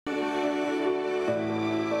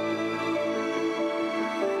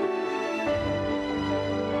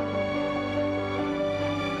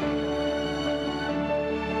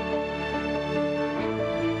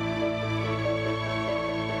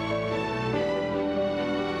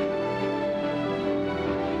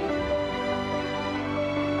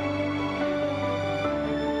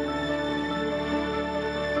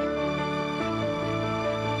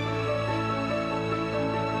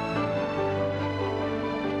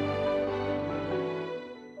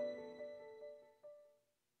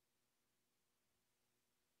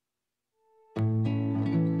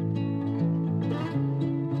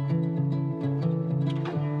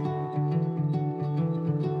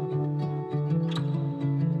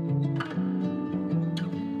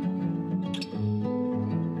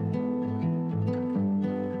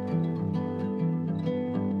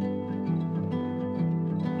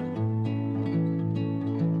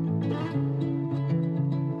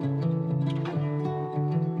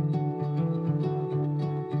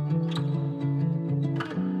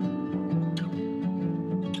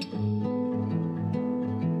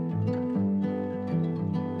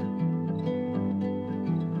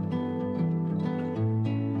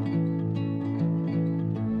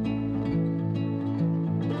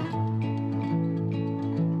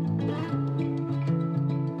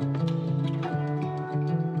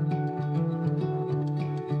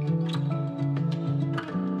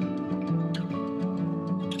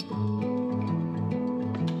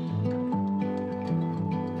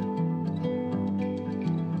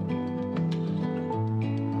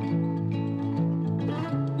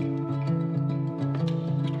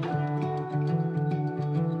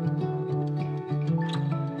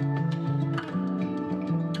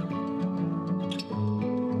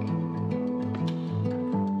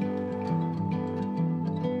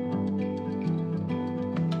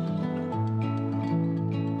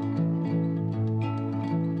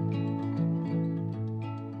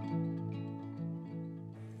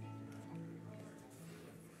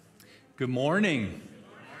Good morning.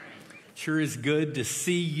 Sure is good to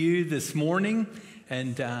see you this morning.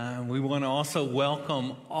 And we want to also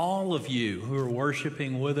welcome all of you who are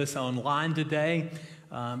worshiping with us online today.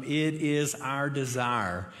 It is our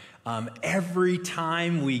desire every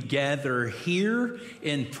time we gather here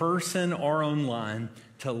in person or online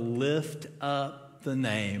to lift up the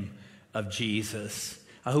name of Jesus.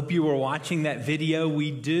 I hope you were watching that video.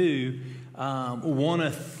 We do want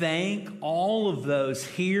to thank all of those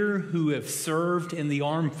here who have served in the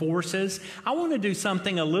armed forces. I want to do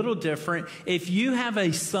something a little different. If you have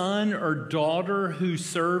a son or daughter who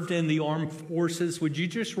served in the armed forces, would you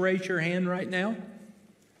just raise your hand right now?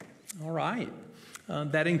 All right.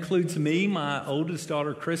 That includes me. My oldest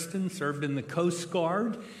daughter, Kristen, served in the Coast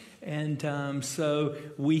Guard. And so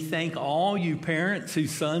we thank all you parents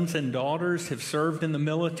whose sons and daughters have served in the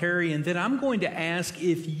military. And then I'm going to ask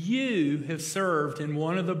if you have served in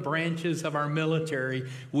one of the branches of our military,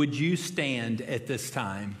 would you stand at this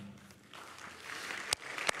time?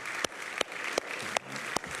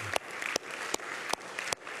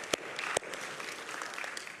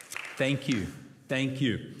 Thank you. Thank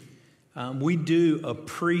you. We do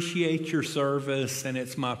appreciate your service, and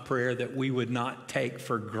it's my prayer that we would not take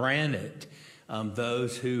for granted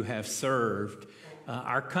those who have served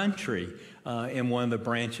our country in one of the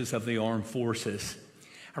branches of the armed forces.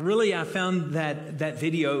 I found that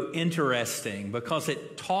video interesting because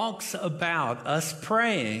it talks about us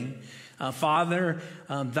praying, Father,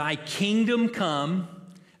 thy kingdom come,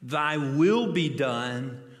 thy will be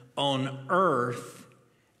done on earth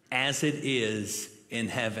as it is in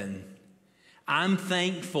heaven. I'm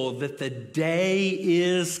thankful that the day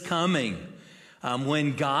is coming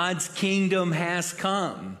when God's kingdom has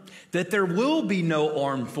come, that there will be no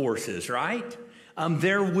armed forces, right?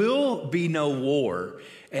 There will be no war,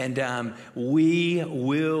 and we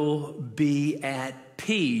will be at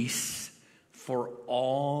peace for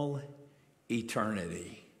all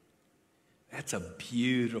eternity. That's a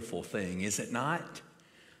beautiful thing, is it not?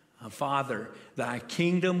 Father, thy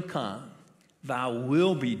kingdom come, thy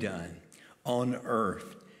will be done on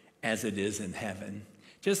earth as it is in heaven.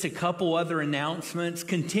 Just a couple other announcements.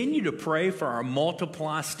 Continue to pray for our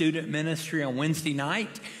Multiply student ministry on Wednesday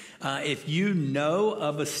night. If you know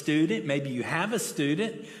of a student, maybe you have a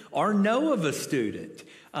student or know of a student,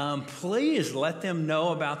 please let them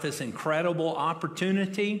know about this incredible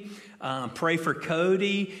opportunity. Pray for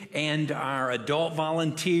Cody and our adult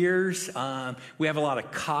volunteers. We have a lot of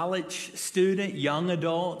college student, young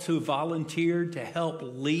adults who volunteered to help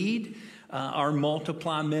lead our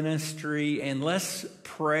Multiply ministry, and let's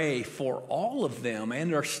pray for all of them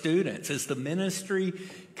and our students as the ministry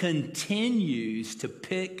continues to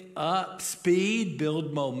pick up speed,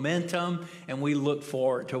 build momentum, and we look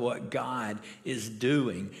forward to what God is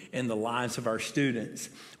doing in the lives of our students.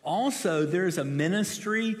 Also, there's a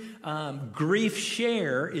ministry, Grief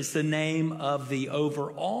Share is the name of the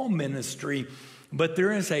overall ministry, but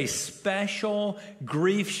there is a special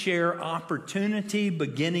Grief Share opportunity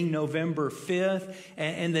beginning November 5th,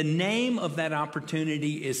 and the name of that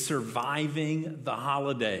opportunity is Surviving the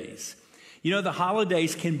Holidays. You know, the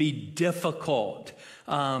holidays can be difficult,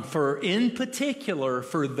 in particular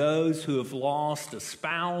for those who have lost a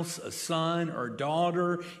spouse, a son or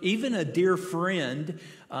daughter, even a dear friend.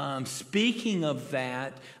 Speaking of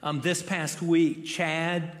that, this past week,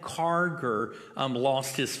 Chad Carger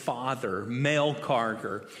lost his father, Mel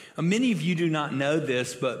Carger. Many of you do not know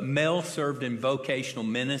this, but Mel served in vocational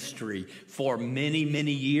ministry for many,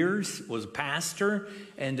 many years, was a pastor.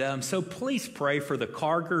 And so please pray for the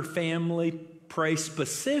Carger family. Pray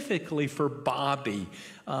specifically for Bobby,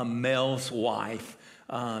 Mel's wife,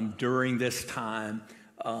 during this time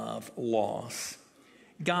of loss.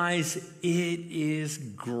 Guys, it is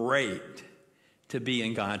great to be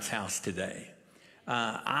in God's house today.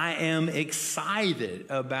 I am excited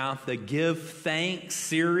about the Give Thanks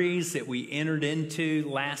series that we entered into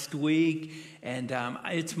last week. And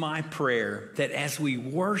it's my prayer that as we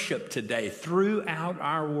worship today, throughout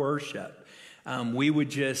our worship, we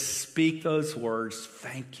would just speak those words,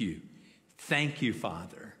 thank you. Thank you,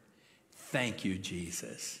 Father. Thank you,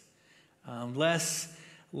 Jesus.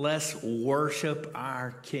 Let's worship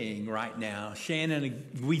our King right now. Shannon,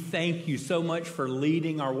 we thank you so much for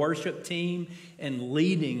leading our worship team and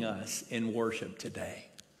leading us in worship today.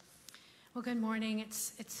 Well, good morning.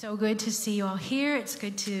 It's so good to see you all here. It's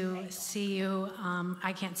good to see you.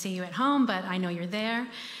 I can't see you at home, but I know you're there.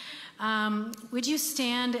 Would you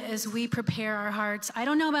stand as we prepare our hearts? I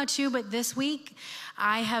don't know about you, but this week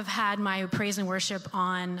I have had my praise and worship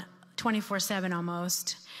on 24/7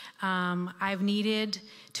 almost. I've needed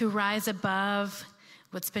to rise above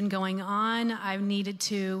what's been going on. I've needed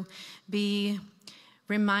to be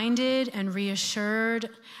reminded and reassured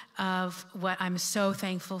of what I'm so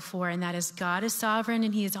thankful for, and that is God is sovereign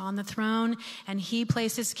and he is on the throne, and he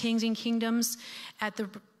places kings and kingdoms at the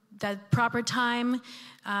proper time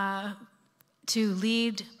to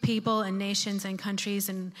lead people and nations and countries,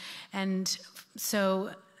 and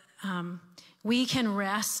so we can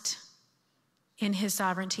rest in his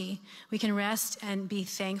sovereignty. We can rest and be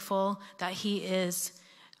thankful that he is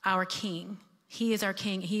our king. He is our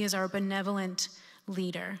king. He is our benevolent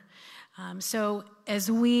leader. So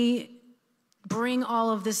as we bring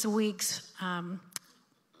all of this week's,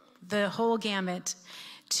 the whole gamut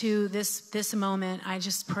to this moment, I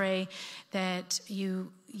just pray that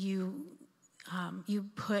you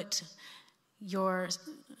put your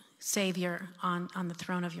Savior on the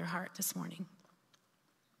throne of your heart this morning.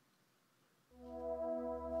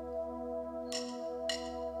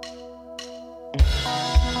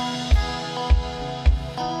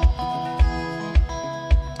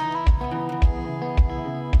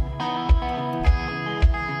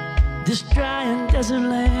 This dry and desert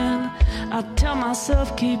land, I tell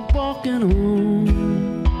myself keep walking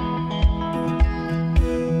on.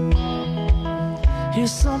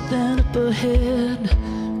 Here's something up ahead,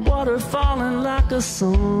 water falling like a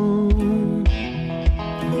song.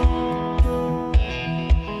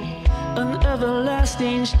 An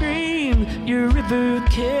everlasting stream, your river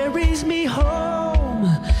carries me home.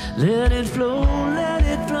 Let it flow, let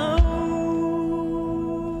it flow.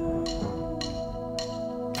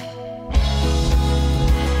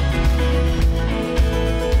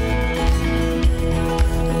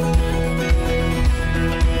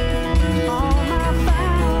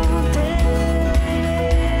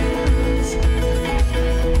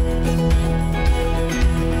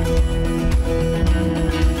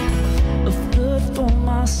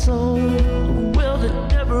 Soul, a well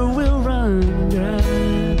that never will run dry.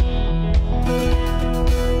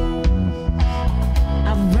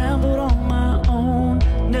 I've rambled on my own,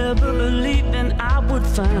 never believing I would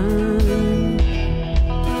find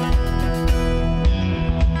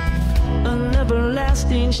an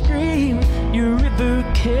everlasting stream. Your river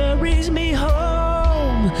carries me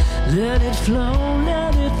home. Let it flow,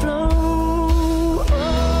 let it flow.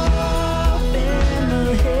 Up in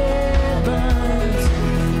the heavens,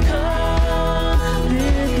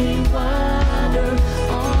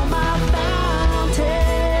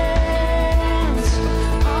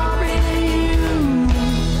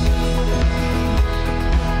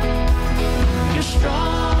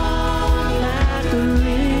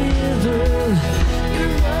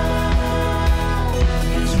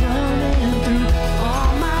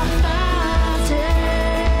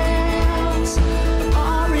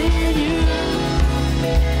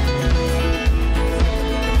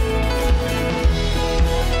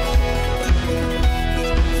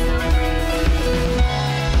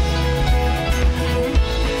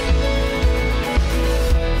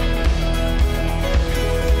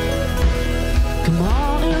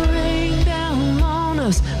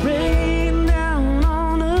 rain down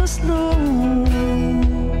on us, Lord.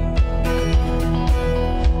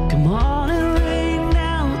 Come on and rain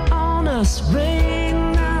down on us,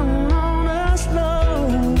 rain down on us,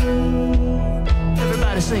 Lord.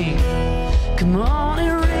 Everybody sing. Come on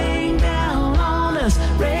and rain down on us,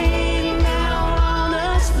 rain down on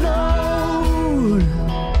us, Lord.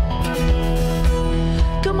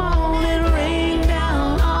 Come on and rain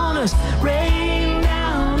down on us, rain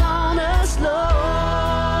down on us, Lord.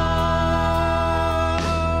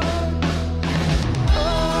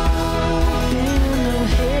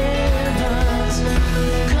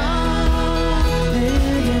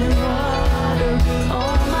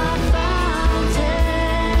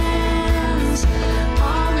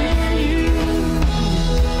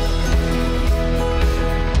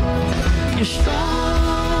 You're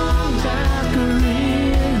strong like a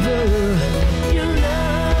river. Your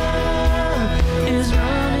love is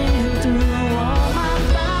running through all my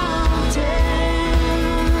fountains.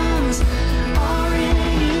 Are in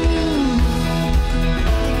you.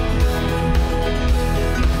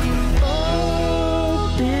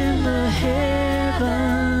 Open the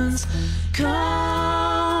heavens,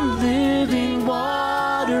 come living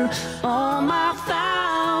water. All my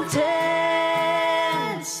fountains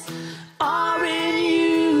are in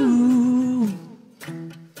you.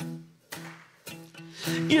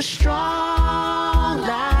 You're strong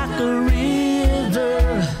like a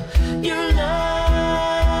river. Your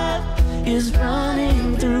love is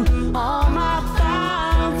running through all my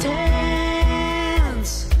fountains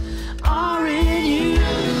are in you.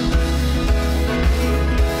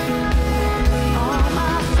 All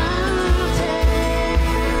my fountains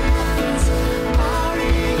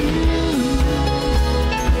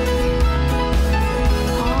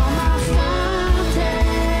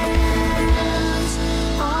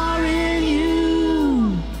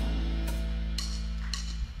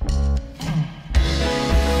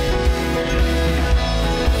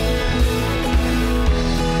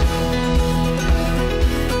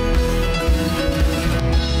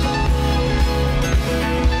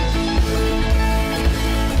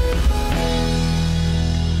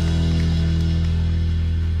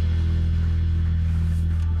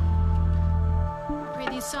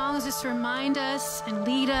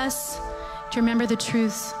to remember the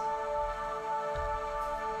truth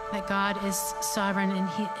that God is sovereign and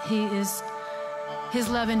His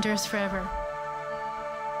love endures forever.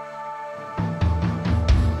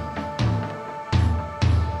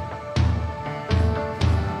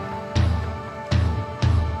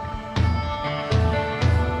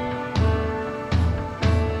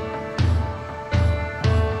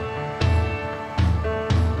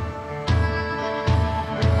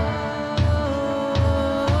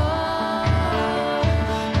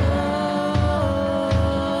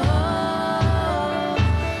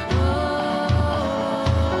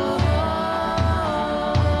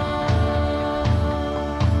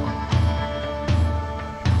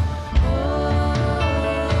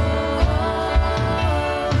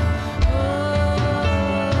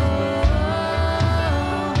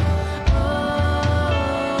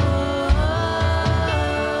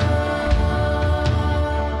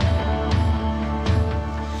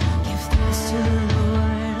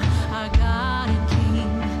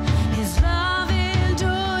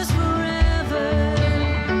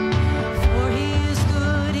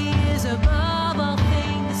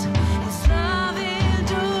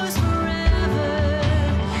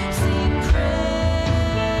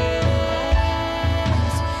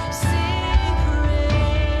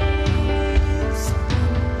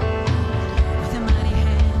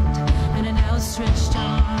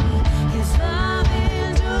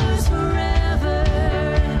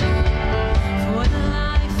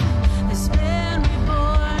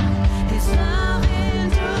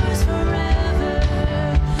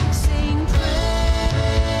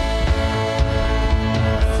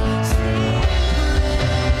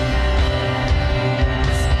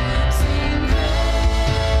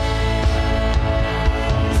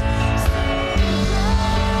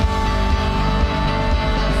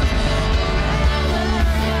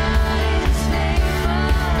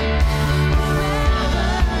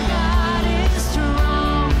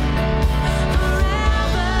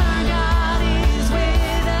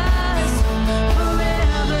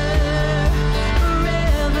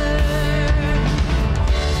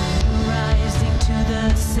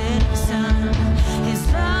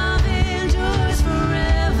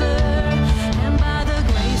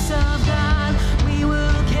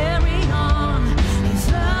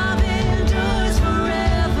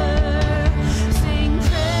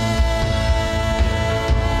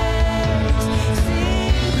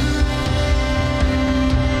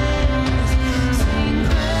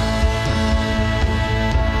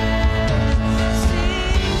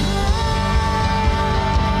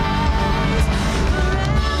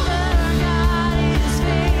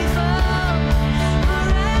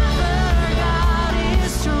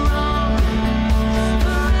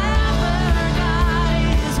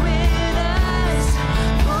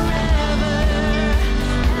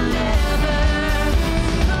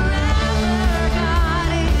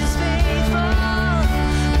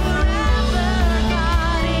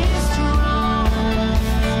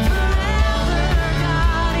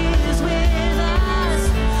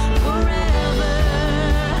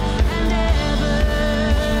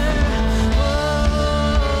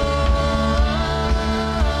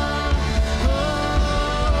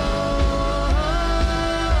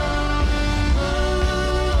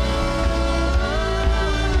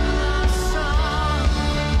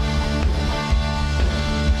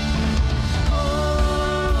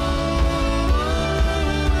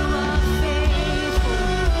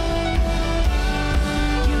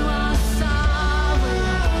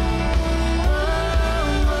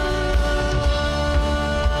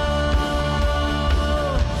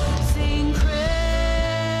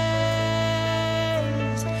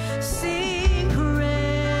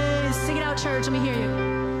 church. Let me hear you.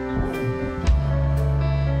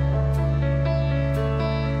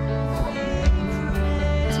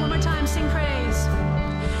 Just one more time. Sing praise.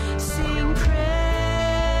 Sing praise.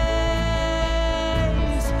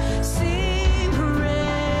 Sing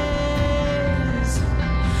praise.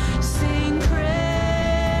 Sing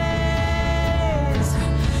praise.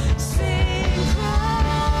 Sing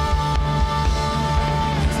praise.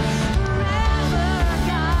 Forever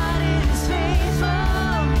God is faithful.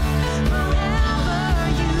 Forever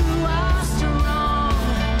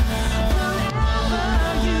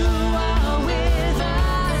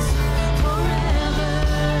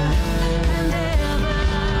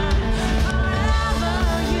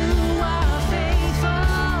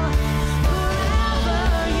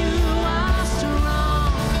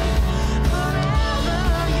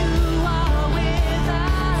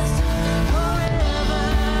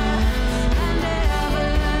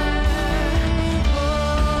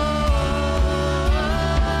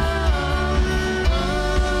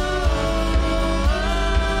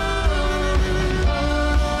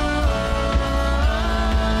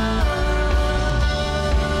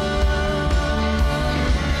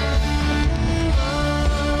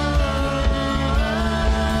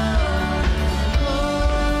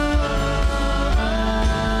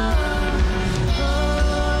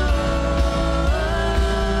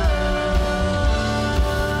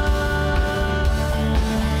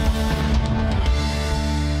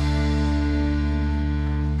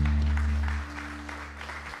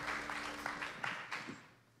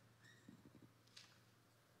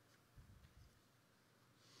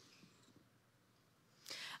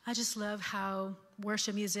I just love how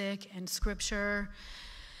worship music and scripture,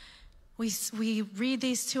 we read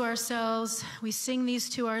these to ourselves, we sing these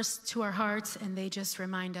to our hearts, and they just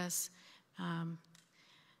remind us.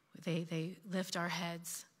 They lift our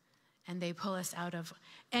heads, and they pull us out of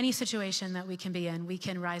any situation that we can be in. We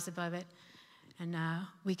can rise above it, and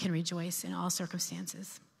we can rejoice in all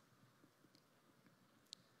circumstances.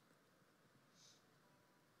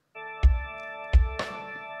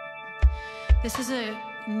 This is a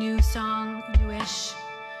new song, newish,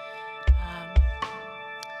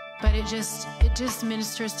 but it just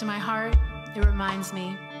ministers to my heart. It reminds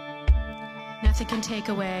me, nothing can take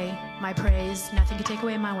away my praise, nothing can take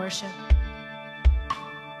away my worship.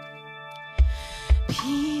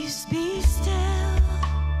 Peace be still,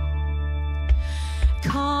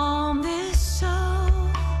 calm this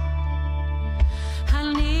soul.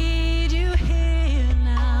 I need you here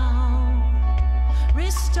now.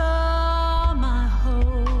 Restore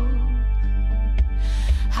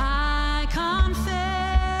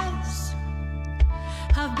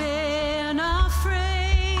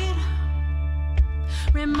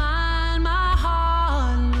remind my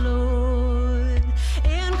heart, Lord,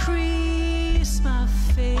 increase my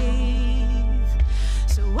faith,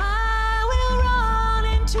 so I will run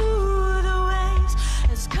into the waves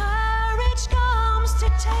as courage comes to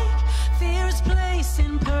take fear's place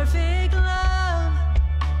in perfect love,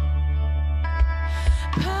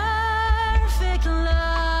 perfect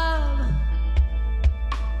love.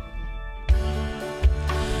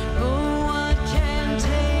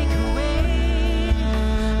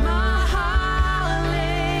 My heart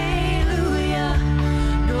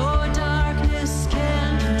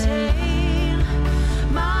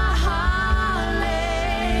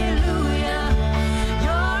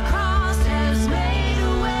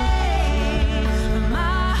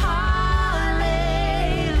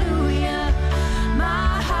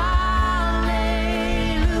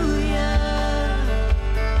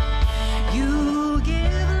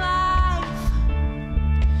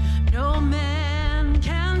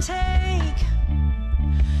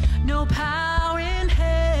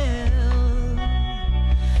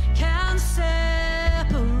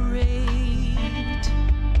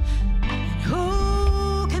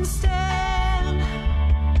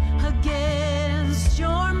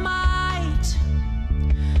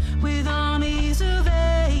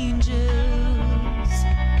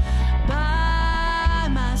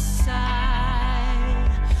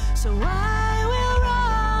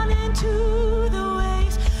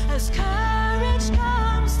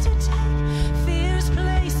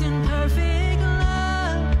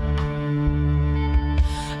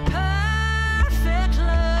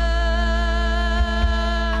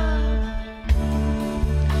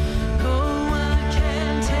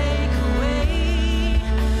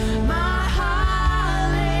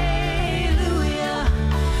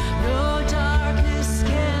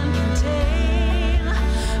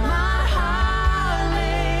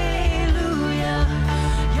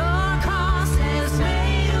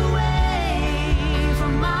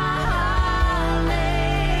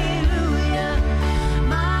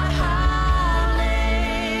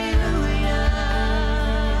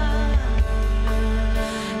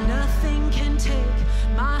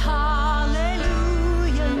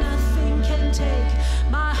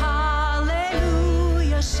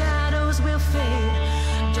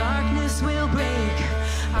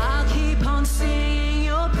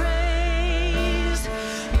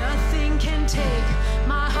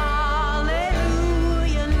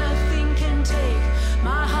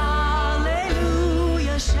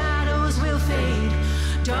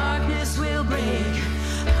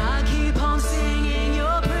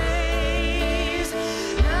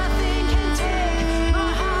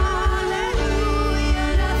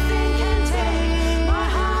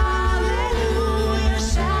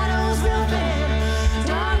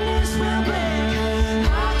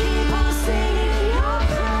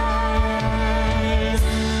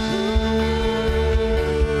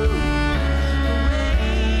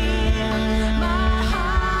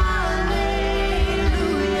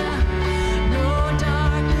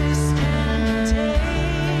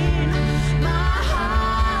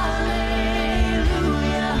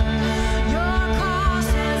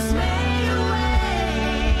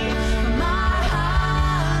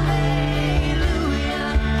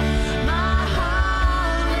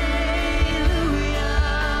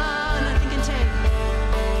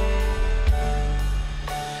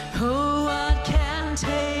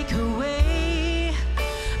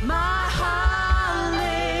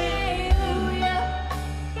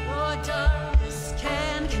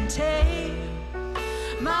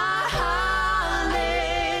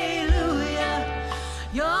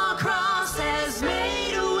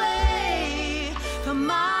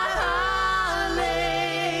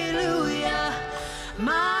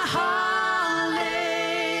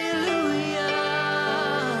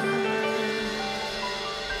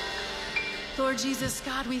Lord Jesus,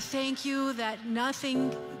 God, we thank you that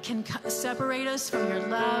nothing can separate us from your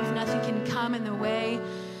love. Nothing can come in the way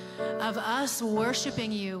of us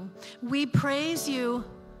worshiping you. We praise you,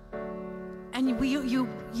 and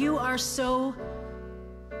you are so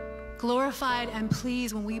glorified and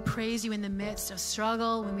pleased when we praise you in the midst of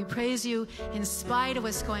struggle, when we praise you in spite of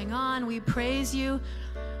what's going on. We praise you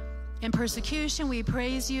in persecution. We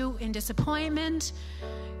praise you in disappointment.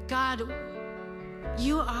 God,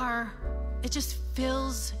 it just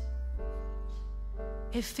fills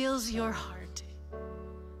your heart.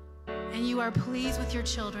 And you are pleased with your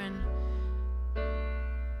children.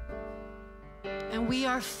 And we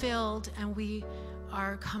are filled and we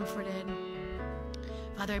are comforted.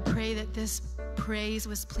 Father, I pray that this praise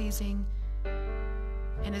was pleasing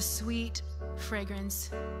and a sweet fragrance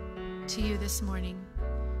to you this morning.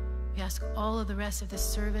 We ask all of the rest of this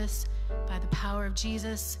service by the power of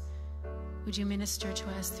Jesus. Would you minister to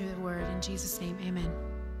us through the word? In Jesus' name, amen.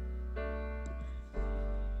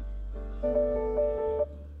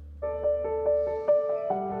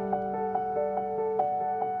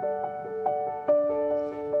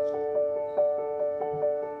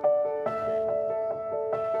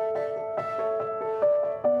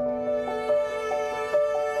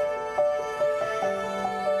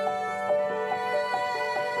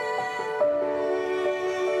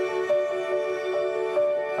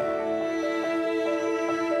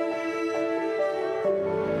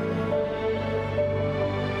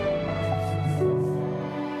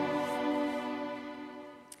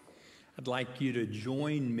 I'd like you to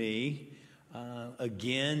join me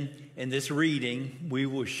again in this reading. We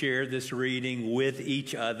will share this reading with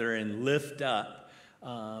each other and lift up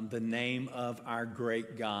the name of our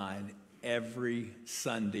great God every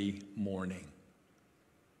Sunday morning.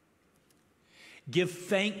 Give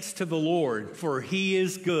thanks to the Lord, for he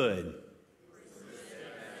is good.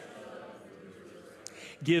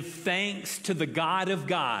 Give thanks to the God of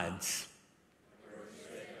gods.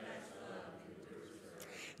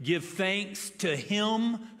 Give thanks to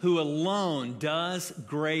him who alone does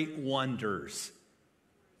great wonders.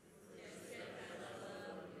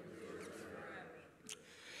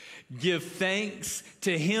 Give thanks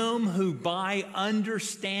to him who by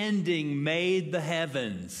understanding made the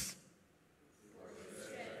heavens.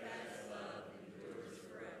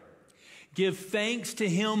 Give thanks to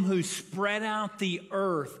him who spread out the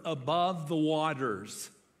earth above the waters.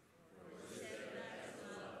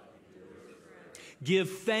 Give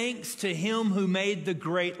thanks to him who made the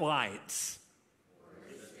great lights.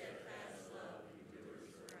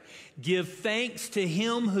 Give thanks to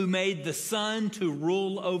him who made the sun to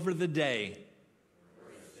rule over the day.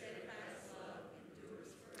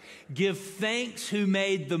 Give thanks who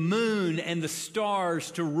made the moon and the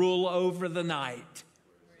stars to rule over the night.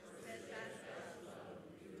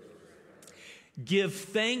 Give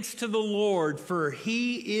thanks to the Lord, for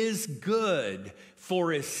he is good,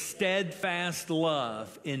 for his steadfast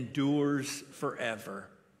love endures forever.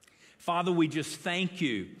 Father, we just thank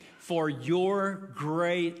you for your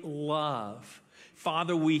great love.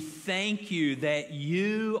 Father, we thank you that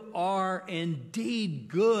you are indeed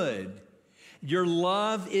good. Your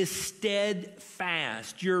love is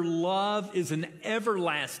steadfast. Your love is an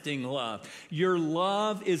everlasting love. Your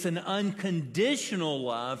love is an unconditional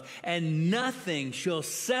love, and nothing shall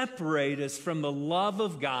separate us from the love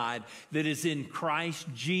of God that is in Christ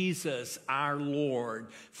Jesus our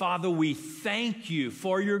Lord. Father, we thank you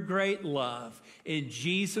for your great love. In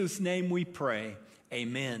Jesus' name we pray.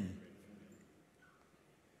 Amen.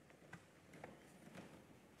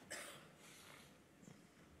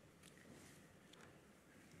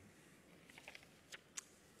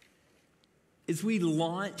 As we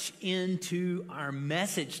launch into our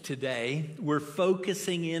message today, we're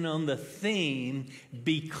focusing in on the theme,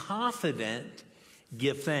 be confident,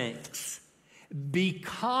 give thanks. Be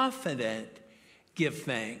confident, give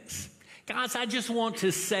thanks. Guys, I just want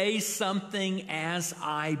to say something as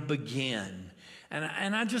I begin.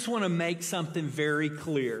 And I just want to make something very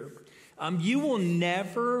clear. You will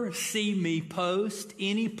never see me post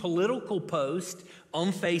any political post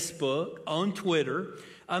on Facebook, on Twitter.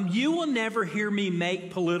 You will never hear me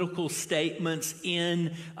make political statements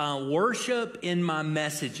in worship, in my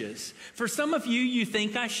messages. For some of you, you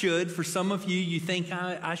think I should. For some of you, you think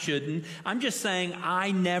I shouldn't. I'm just saying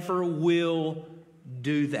I never will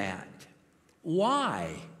do that.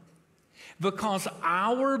 Why? Because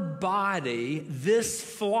our body, this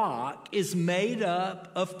flock, is made up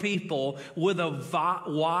of people with a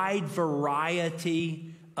wide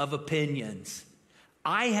variety of opinions.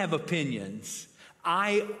 I have opinions.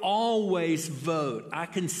 I always vote. I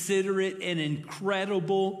consider it an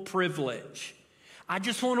incredible privilege. I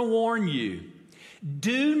just want to warn you,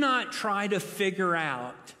 Do not try to figure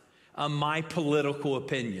out my political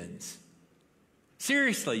opinions.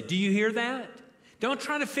 Seriously, do you hear that? Don't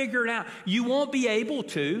try to figure it out. You won't be able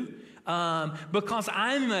to because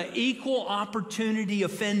I'm an equal opportunity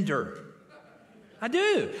offender. I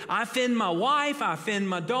do. I offend my wife. I offend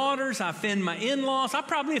my daughters. I offend my in-laws. I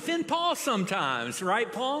probably offend Paul sometimes,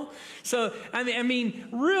 right, Paul? So, I mean,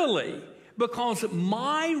 really, because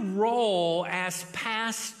my role as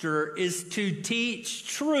pastor is to teach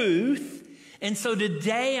truth. And so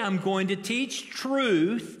today I'm going to teach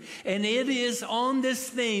truth, and it is on this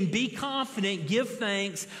theme, be confident, give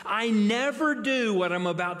thanks. I never do what I'm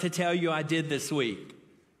about to tell you I did this week.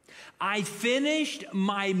 I finished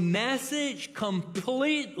my message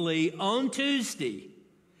completely on Tuesday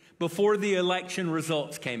before the election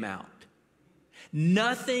results came out.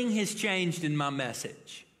 Nothing has changed in my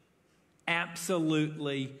message.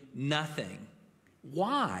 Absolutely nothing.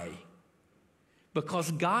 Why?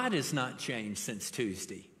 Because God has not changed since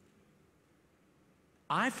Tuesday.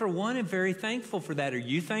 I, for one, am very thankful for that. Are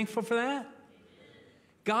you thankful for that?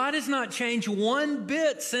 God has not changed one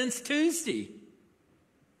bit since Tuesday.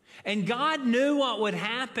 And God knew what would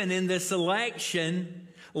happen in this election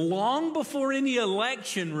long before any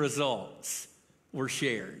election results were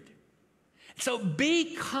shared. So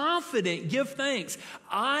be confident, give thanks.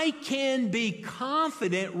 I can be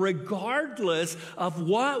confident regardless of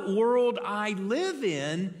what world I live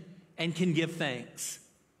in and can give thanks.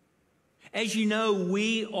 As you know,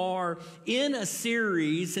 we are in a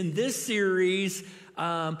series, and this series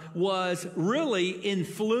was really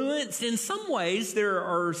influenced. In some ways, there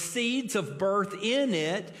are seeds of birth in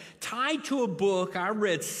it, tied to a book I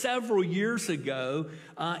read several years ago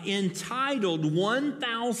entitled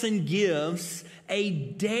 1,000 Gifts, A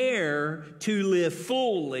Dare to Live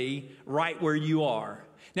Fully Right Where You Are.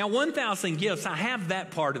 Now, 1,000 Gifts, I have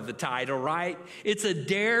that part of the title, right? It's a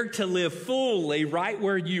dare to live fully right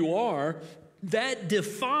where you are. That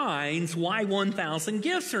defines why 1,000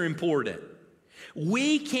 gifts are important.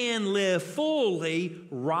 We can live fully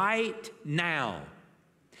right now.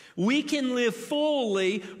 We can live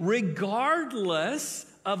fully regardless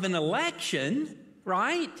of an election,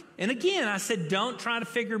 right? And again, I said, don't try to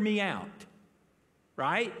figure me out,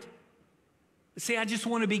 right? See, I just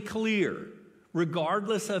want to be clear.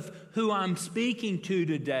 Regardless of who I'm speaking to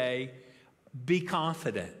today, be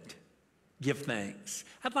confident. Give thanks.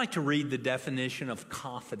 I'd like to read the definition of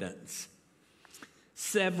confidence.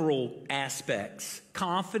 Several aspects.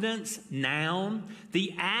 Confidence, noun,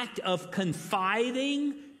 the act of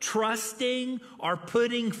confiding, trusting, or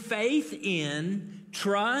putting faith in,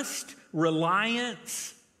 trust,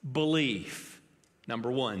 reliance, belief. Number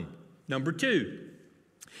one. Number two,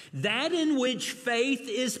 that in which faith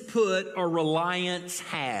is put or reliance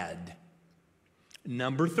had.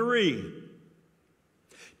 Number three,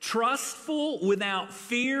 trustful without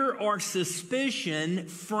fear or suspicion,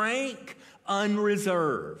 frank,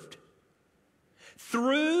 unreserved.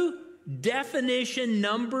 Through definition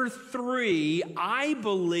number three, I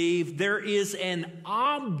believe there is an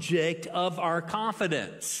object of our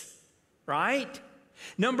confidence, right?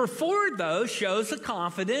 Number four, though, shows a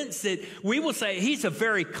confidence that we will say he's a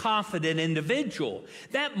very confident individual.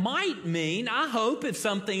 That might mean, I hope if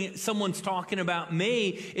someone's talking about me,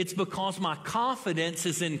 it's because my confidence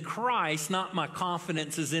is in Christ, not my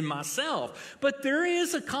confidence is in myself. But there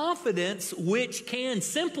is a confidence which can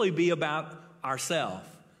simply be about ourselves.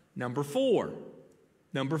 Number four,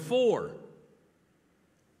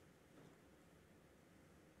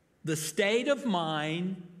 the state of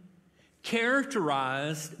mind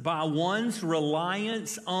characterized by one's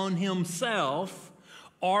reliance on himself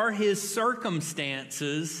or his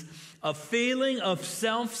circumstances, a feeling of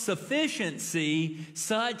self-sufficiency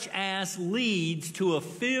such as leads to a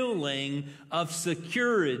feeling of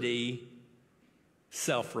security,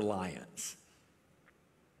 self-reliance.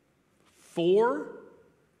 Four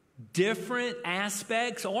different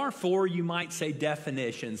aspects, or four, you might say,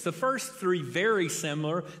 definitions. The first three very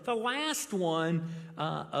similar. The last one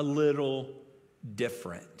a little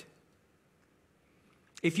different.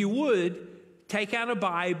 If you would, take out a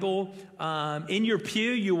Bible. In your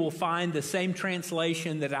pew, you will find the same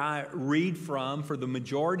translation that I read from for the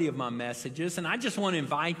majority of my messages. And I just want to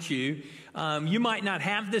invite you. You might not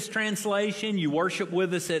have this translation. You worship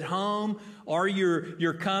with us at home, or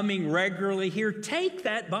you're coming regularly here. Take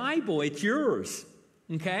that Bible. It's yours.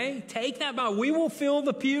 Okay? Take that Bible. We will fill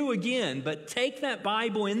the pew again, but take that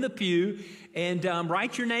Bible in the pew and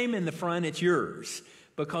write your name in the front. It's yours.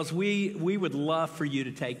 Because we would love for you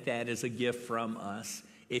to take that as a gift from us,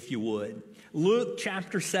 if you would. Luke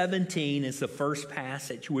chapter 17 is the first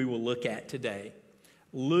passage we will look at today.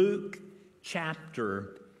 Luke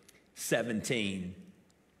chapter 17.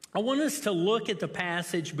 I want us to look at the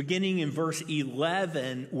passage beginning in verse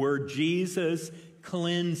 11 where Jesus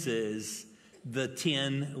cleanses the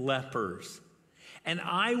 10 lepers. And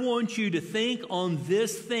I want you to think on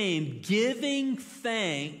this theme: giving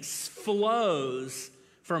thanks flows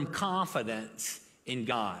from confidence in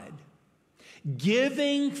God.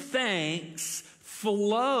 Giving thanks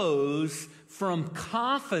flows from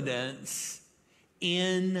confidence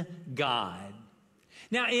in God.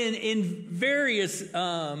 Now, in various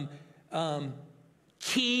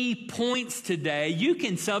key points today, you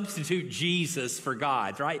can substitute Jesus for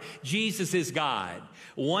God, right? Jesus is God.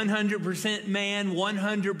 100% man,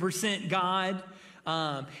 100% God.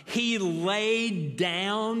 He laid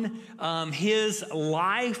down his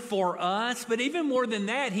life for us, but even more than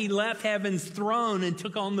that, he left heaven's throne and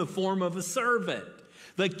took on the form of a servant.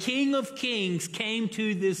 The King of Kings came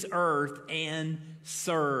to this earth and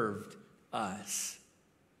served us.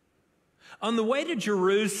 On the way to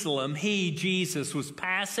Jerusalem, Jesus, was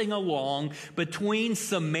passing along between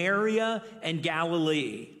Samaria and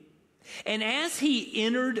Galilee. And as he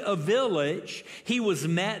entered a village, he was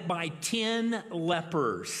met by 10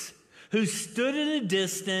 lepers who stood at a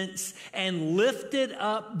distance and lifted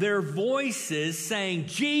up their voices saying,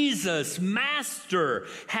 "Jesus, Master,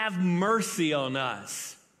 have mercy on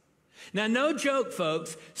us." Now, no joke,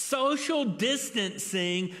 folks, social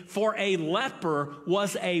distancing for a leper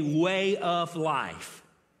was a way of life.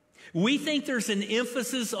 We think there's an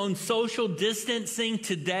emphasis on social distancing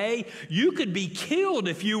today. You could be killed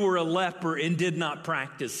if you were a leper and did not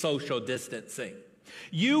practice social distancing.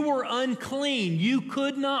 You were unclean. You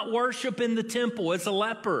could not worship in the temple as a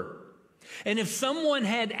leper. And if someone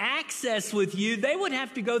had access with you, they would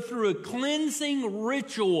have to go through a cleansing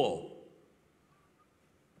ritual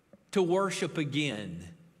to worship again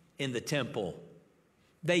in the temple.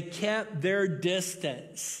 They kept their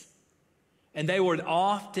distance, and they would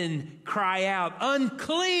often cry out,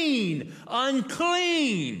 "Unclean,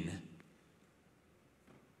 unclean."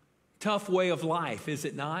 Tough way of life, is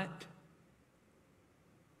it not?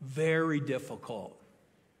 Very difficult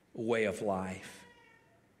way of life.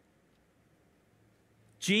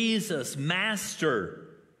 Jesus,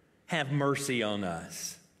 Master, have mercy on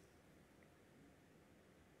us.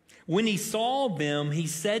 When he saw them, he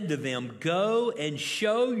said to them, "Go and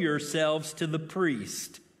show yourselves to the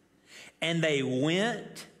priest." And they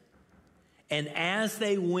went, and as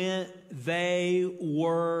they went, they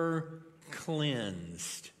were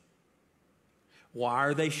cleansed. Why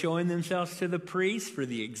are they showing themselves to the priest? For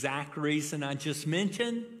the exact reason I just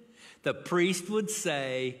mentioned. The priest would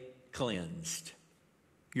say, "Cleansed.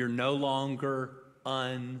 You're no longer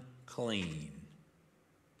unclean.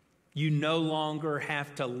 You no longer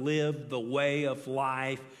have to live the way of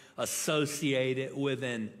life associated with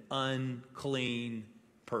an unclean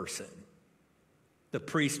person." The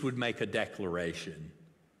priest would make a declaration.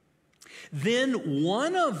 Then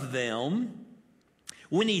one of them,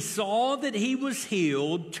 when he saw that he was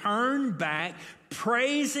healed, turned back,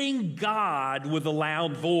 praising God with a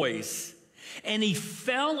loud voice. And he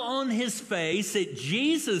fell on his face at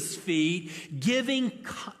Jesus' feet, giving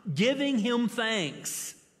him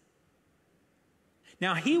thanks.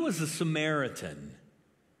 Now, he was a Samaritan.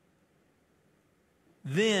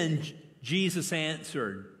 Then Jesus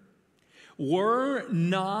answered, "Were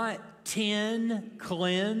not 10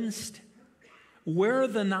 cleansed? Where are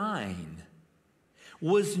the 9?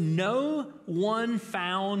 Was no one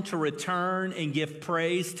found to return and give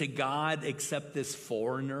praise to God except this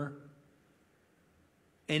foreigner?"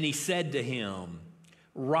 And he said to him,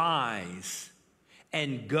 "Rise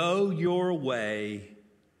and go your way.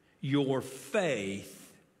 Your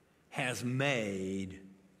faith has made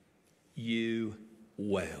you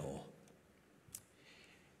well."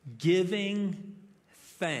 Giving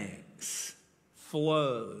thanks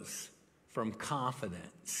flows from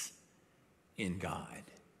confidence in God.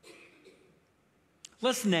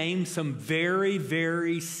 Let's name some very,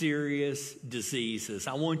 very serious diseases.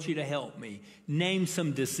 I want you to help me. Name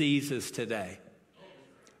some diseases today.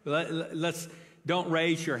 Don't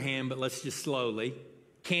raise your hand, but let's just slowly.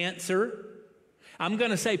 Cancer. I'm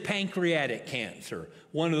going to say pancreatic cancer,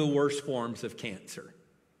 one of the worst forms of cancer.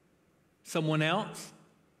 Someone else?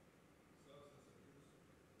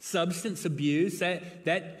 Substance abuse.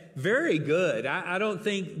 That very good. I don't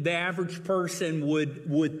think the average person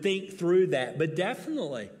would think through that, but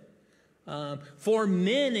definitely. For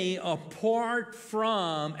many, apart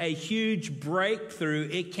from a huge breakthrough,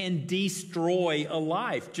 it can destroy a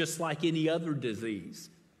life, just like any other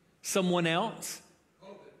disease. Someone else?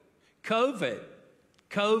 COVID.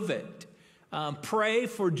 Pray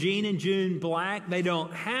for Gene and June Black. They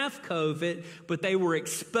don't have COVID, but they were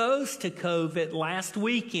exposed to COVID last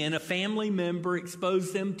weekend. A family member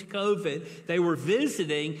exposed them to COVID. They were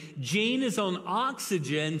visiting. Gene is on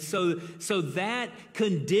oxygen, so that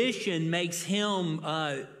condition makes him,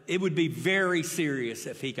 it would be very serious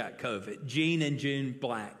if he got COVID. Gene and June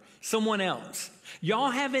Black. Someone else.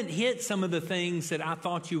 Y'all haven't hit some of the things that I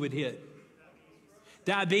thought you would hit.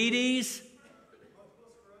 Diabetes.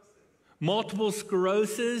 Multiple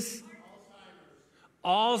sclerosis.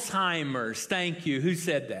 Alzheimer's. Thank you. Who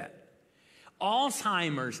said that?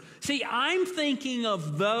 Alzheimer's. See, I'm thinking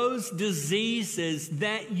of those diseases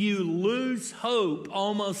that you lose hope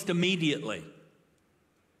almost immediately.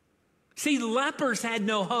 See, lepers had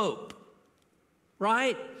no hope,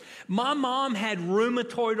 right? My mom had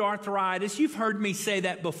rheumatoid arthritis. You've heard me say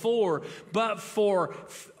that before, but for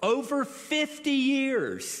over 50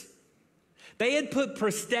 years, they had put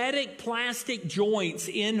prosthetic plastic joints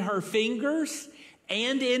in her fingers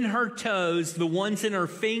and in her toes. The ones in her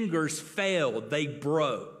fingers failed. They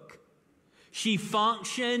broke. She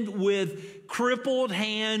functioned with crippled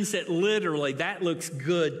hands that literally, that looks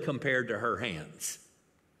good compared to her hands.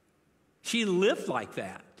 She lived like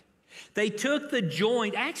that. They took the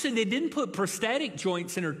joint. Actually, they didn't put prosthetic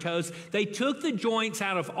joints in her toes. They took the joints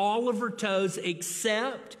out of all of her toes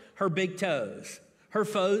except her big toes. Her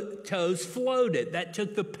toes floated. That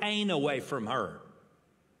took the pain away from her.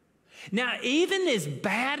 Now, even as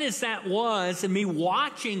bad as that was, and me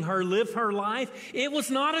watching her live her life, it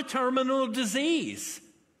was not a terminal disease.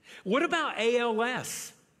 What about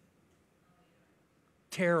ALS?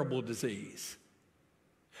 Terrible disease.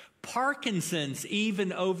 Parkinson's,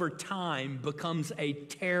 even over time, becomes a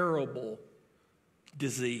terrible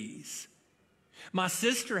disease. My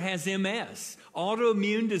sister has MS.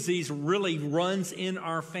 Autoimmune disease really runs in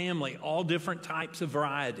our family, all different types of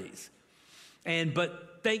varieties.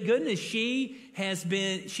 But thank goodness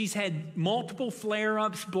she's had multiple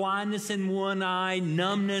flare-ups, blindness in one eye,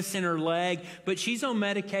 numbness in her leg, but she's on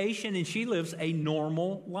medication and she lives a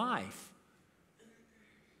normal life.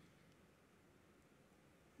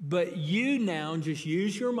 But you now just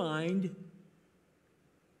use your mind.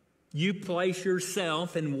 You place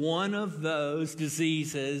yourself in one of those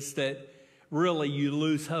diseases that really you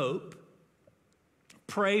lose hope.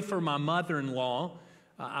 Pray for my mother-in-law.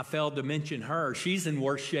 I failed to mention her. She's in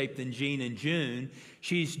worse shape than Gene and June.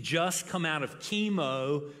 She's just come out of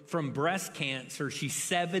chemo from breast cancer. She's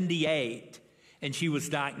 78, and she was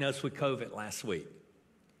diagnosed with COVID last week.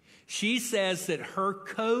 She says that her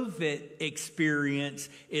COVID experience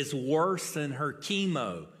is worse than her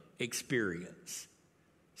chemo experience.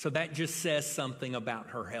 So that just says something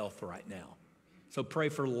about her health right now. So pray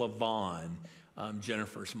for LaVon,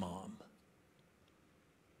 Jennifer's mom.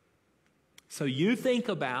 So you think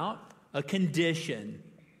about a condition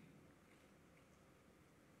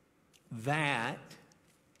that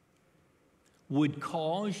would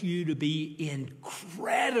cause you to be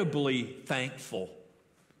incredibly thankful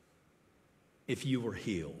if you were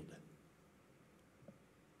healed.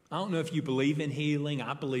 I don't know if you believe in healing.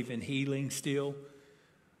 I believe in healing still.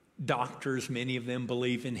 Doctors, many of them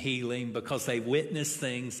believe in healing because they witness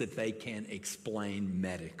things that they can't explain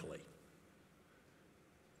medically.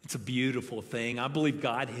 It's a beautiful thing. I believe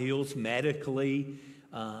God heals medically.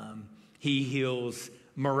 He heals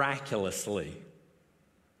miraculously.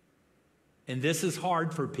 And this is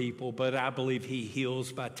hard for people, but I believe He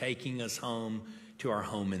heals by taking us home to our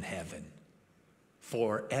home in heaven.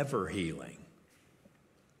 Forever healing.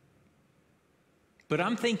 But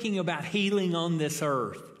I'm thinking about healing on this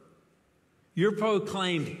earth. You're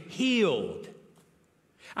proclaimed healed.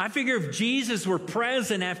 I figure if Jesus were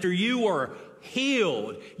present after you were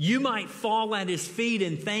healed, you might fall at His feet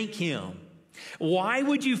and thank Him. Why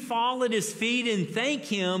would you fall at His feet and thank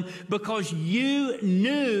Him? Because you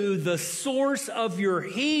knew the source of your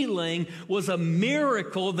healing was a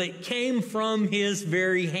miracle that came from His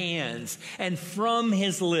very hands and from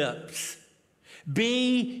His lips.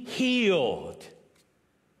 Be healed.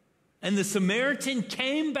 And the Samaritan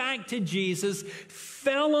came back to Jesus,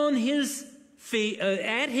 fell on his feet,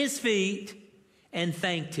 at His feet, and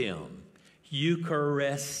thanked Him.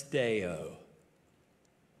 Eucharisteo.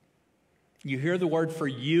 You hear the word for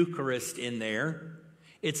Eucharist in there.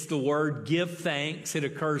 It's the word give thanks. It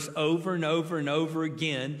occurs over and over and over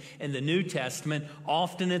again in the New Testament,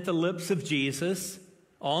 often at the lips of Jesus,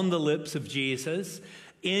 on the lips of Jesus.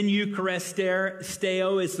 In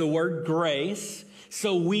Eucharisteo is the word grace.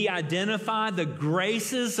 So we identify the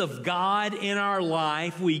graces of God in our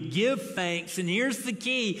life. We give thanks. And here's the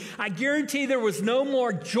key. I guarantee there was no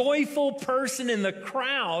more joyful person in the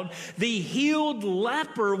crowd. The healed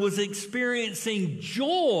leper was experiencing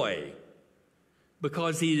joy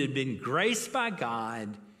because he had been graced by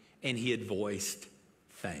God and he had voiced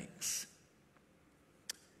thanks.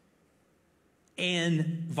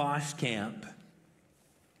 Ann Voskamp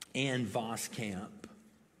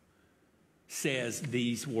says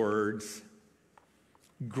these words: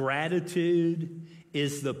 gratitude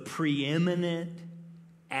is the preeminent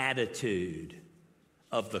attitude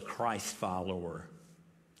of the Christ follower.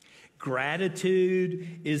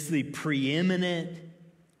 Gratitude is the preeminent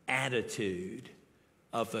attitude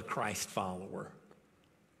of the Christ follower.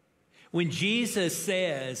 When Jesus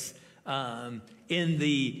says in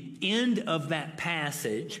the end of that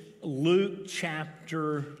passage, Luke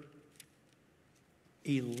chapter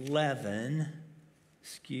 11,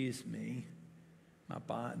 excuse me,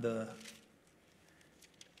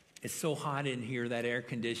 it's so hot in here, that air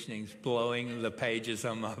conditioning's blowing the pages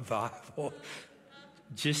on my Bible.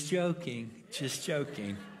 Just joking, just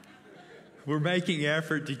joking. We're making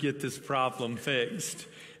effort to get this problem fixed.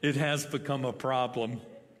 It has become a problem.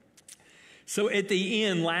 So at the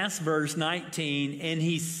end, last verse 19, and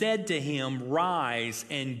he said to him, rise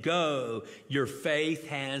and go, your faith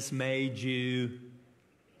has made you.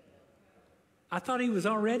 I thought he was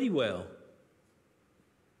already well.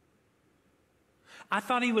 I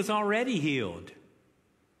thought he was already healed.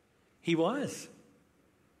 He was,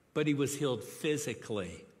 but he was healed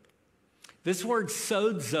physically. This word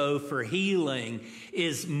sozo for healing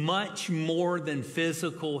is much more than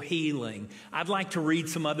physical healing. I'd like to read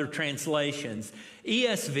some other translations.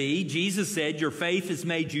 ESV, Jesus said, your faith has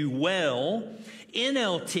made you well.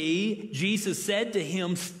 NLT, Jesus said to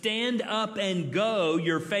him, stand up and go,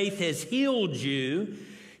 your faith has healed you.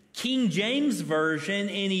 King James Version,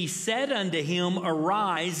 and he said unto him,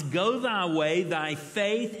 arise, go thy way, thy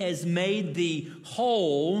faith has made thee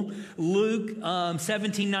whole. Luke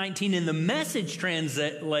 17:19 in the Message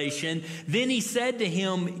translation, then he said to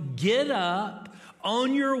him, get up,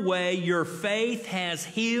 on your way, your faith has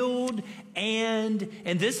healed, and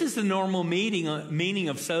this is the normal meaning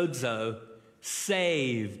of sozo,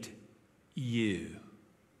 saved you.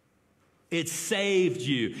 It saved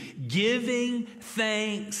you. Giving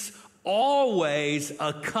thanks always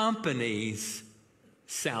accompanies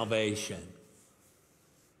salvation.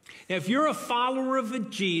 Now, if you're a follower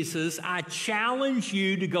of Jesus, I challenge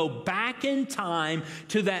you to go back in time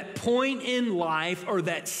to that point in life or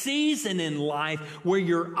that season in life where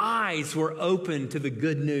your eyes were open to the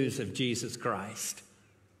good news of Jesus Christ.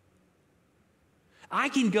 I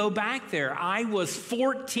can go back there. I was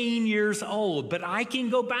 14 years old, but I can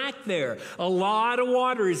go back there. A lot of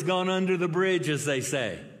water has gone under the bridge, as they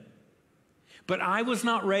say. But I was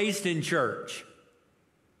not raised in church.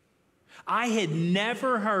 I had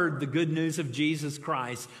never heard the good news of Jesus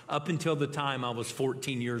Christ up until the time I was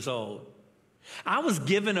 14 years old. I was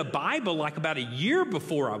given a Bible like about a year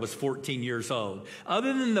before I was 14 years old.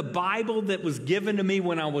 Other than the Bible that was given to me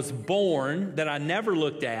when I was born that I never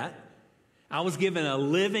looked at, I was given a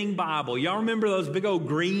living Bible. Y'all remember those big old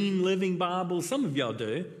green living Bibles? Some of y'all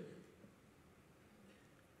do.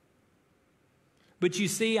 But you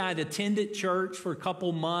see, I'd attended church for a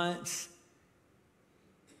couple months,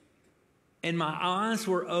 and my eyes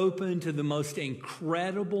were open to the most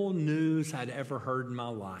incredible news I'd ever heard in my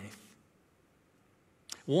life.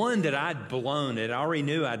 One, that I'd blown it. I already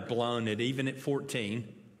knew I'd blown it, even at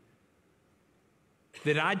 14.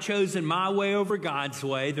 That I'd chosen my way over God's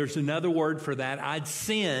way. There's another word for that. I'd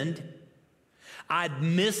sinned. I'd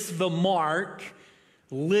missed the mark.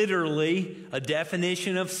 Literally, a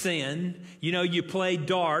definition of sin. You know, you play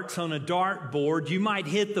darts on a dartboard. You might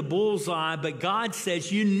hit the bullseye, but God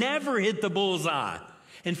says you never hit the bullseye.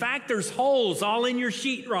 In fact, there's holes all in your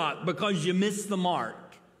sheetrock because you missed the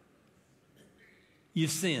mark. You've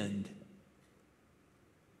sinned.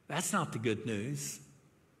 That's not the good news.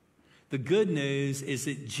 The good news is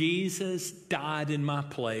that Jesus died in my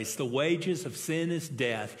place. The wages of sin is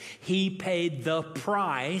death. He paid the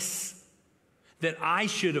price that I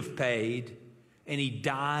should have paid, and he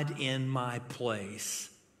died in my place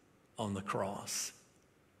on the cross.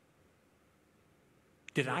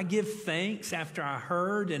 Did I give thanks after I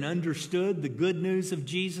heard and understood the good news of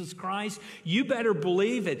Jesus Christ? You better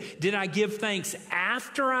believe it. Did I give thanks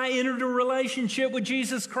after I entered a relationship with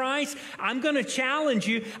Jesus Christ? I'm going to challenge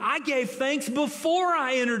you. I gave thanks before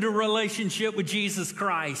I entered a relationship with Jesus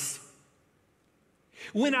Christ.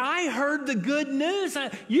 When I heard the good news,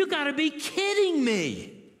 you got to be kidding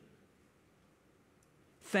me.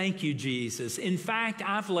 Thank you, Jesus. In fact,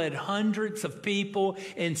 I've led hundreds of people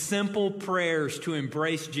in simple prayers to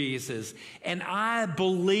embrace Jesus. And I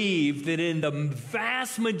believe that in the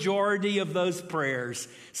vast majority of those prayers,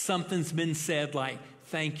 something's been said like,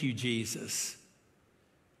 thank you, Jesus,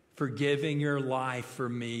 for giving your life for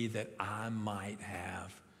me that I might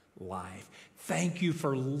have life. Thank you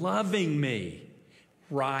for loving me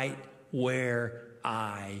right where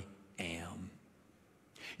I am.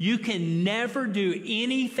 You can never do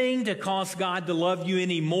anything to cause God to love you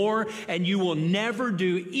anymore, and you will never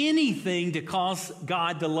do anything to cause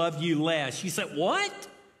God to love you less. You said, what?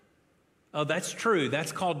 Oh, that's true.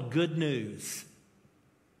 That's called good news.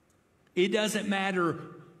 It doesn't matter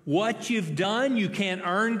what you've done. You can't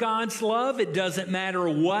earn God's love. It doesn't matter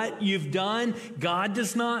what you've done. God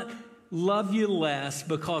does not love you less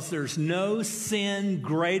because there's no sin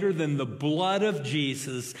greater than the blood of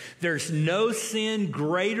Jesus. There's no sin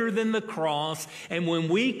greater than the cross. And when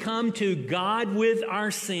we come to God with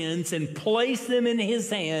our sins and place them in His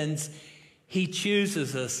hands, He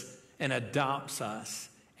chooses us and adopts us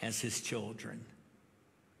as His children.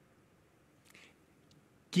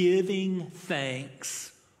 Giving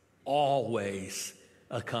thanks always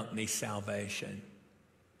accompanies salvation.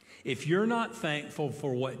 If you're not thankful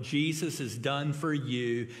for what Jesus has done for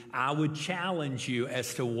you, I would challenge you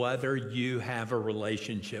as to whether you have a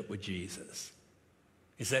relationship with Jesus.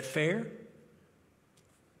 Is that fair?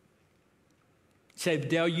 Say,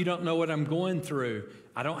 Dale, you don't know what I'm going through.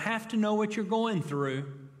 I don't have to know what you're going through.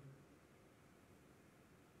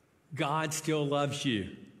 God still loves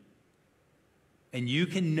you. And you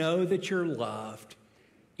can know that you're loved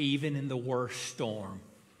even in the worst storm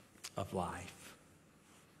of life.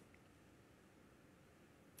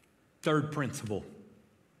 Third principle.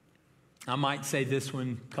 I might say this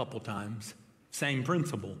one a couple times. Same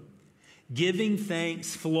principle. Giving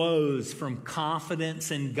thanks flows from confidence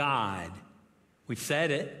in God. We've said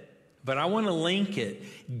it, but I want to link it.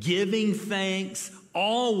 Giving thanks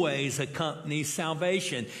always accompanies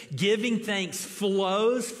salvation. Giving thanks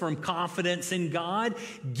flows from confidence in God.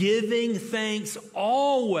 Giving thanks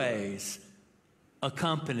always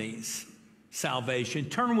accompanies salvation.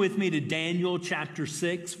 Turn with me to Daniel chapter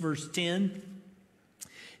 6, verse 10.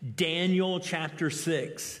 Daniel chapter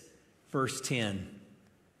 6, verse 10.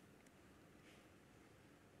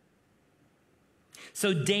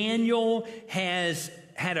 So Daniel has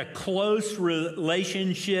had a close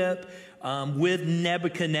relationship with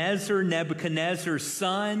Nebuchadnezzar, Nebuchadnezzar's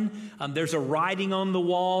son. There's a writing on the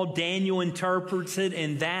wall. Daniel interprets it,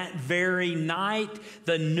 and that very night,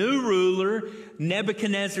 the new ruler,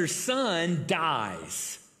 Nebuchadnezzar's son,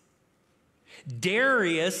 dies.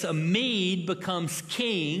 Darius, a Mede, becomes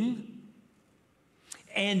king.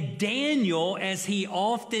 And Daniel, as he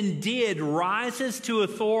often did, rises to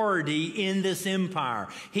authority in this empire.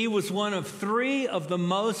 He was one of three of the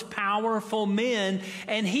most powerful men,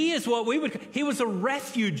 and he is what he was a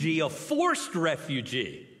refugee, a forced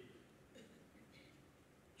refugee.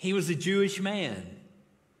 He was a Jewish man.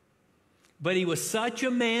 But he was such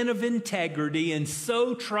a man of integrity and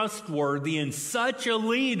so trustworthy and such a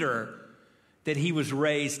leader that he was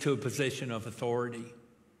raised to a position of authority.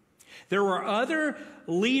 There were other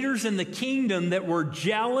leaders in the kingdom that were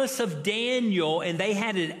jealous of Daniel, and they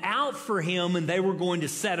had it out for him, and they were going to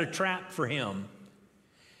set a trap for him.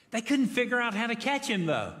 They couldn't figure out how to catch him,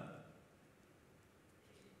 though.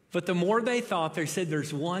 But the more they thought, they said,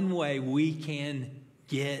 there's one way we can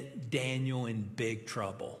get Daniel in big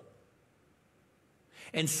trouble.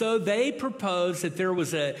 And so they proposed that there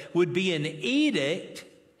would be an edict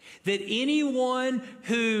that anyone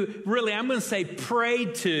who really, I'm going to say,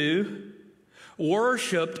 prayed to,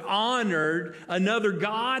 worshiped, honored another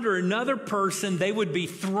god or another person, they would be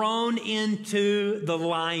thrown into the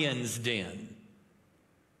lion's den.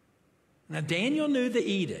 Now, Daniel knew the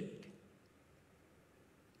edict,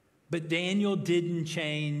 but Daniel didn't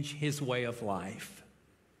change his way of life.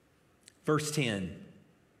 Verse 10,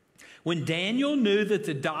 when Daniel knew that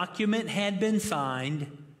the document had been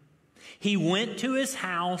signed, he went to his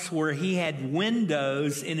house where he had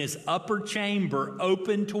windows in his upper chamber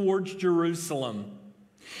open towards Jerusalem.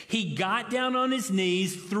 He got down on his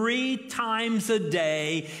knees 3 times a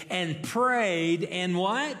day and prayed and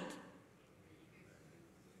what?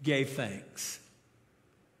 Gave thanks.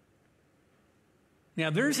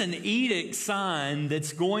 Now there's an edict sign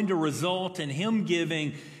that's going to result in him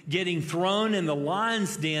getting thrown in the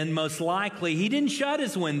lion's den most likely. He didn't shut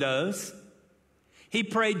his windows. He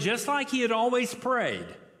prayed just like he had always prayed.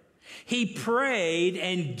 He prayed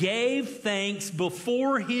and gave thanks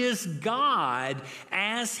before his God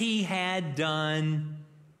as he had done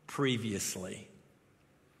previously.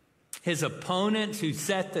 His opponents who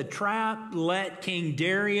set the trap let King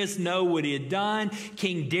Darius know what he had done.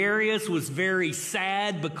 King Darius was very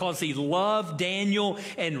sad because he loved Daniel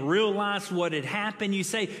and realized what had happened. You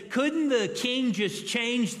say, couldn't the king just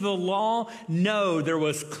change the law? No, there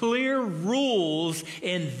was clear rules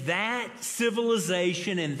in that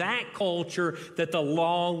civilization, in that culture, that the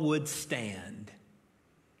law would stand.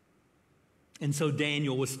 And so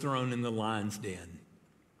Daniel was thrown in the lion's den.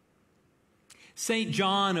 St.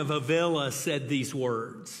 John of Avila said these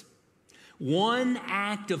words, "One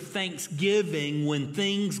act of thanksgiving when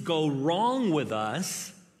things go wrong with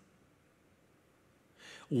us,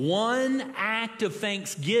 one act of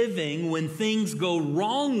thanksgiving when things go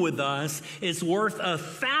wrong with us is worth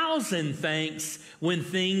 1,000 thanks when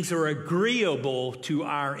things are agreeable to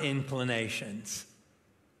our inclinations."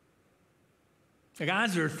 Now,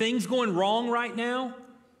 guys, are things going wrong right now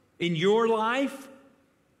in your life?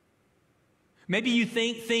 Maybe you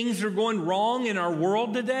think things are going wrong in our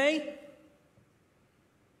world today.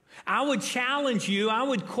 I would challenge you, I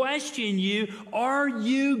would question you, are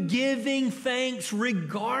you giving thanks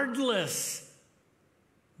regardless?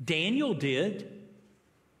 Daniel did.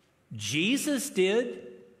 Jesus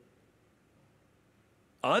did.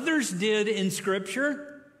 Others did in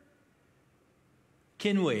Scripture.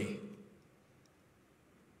 Can we?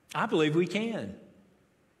 I believe we can.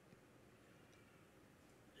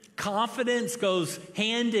 Confidence goes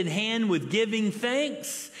hand in hand with giving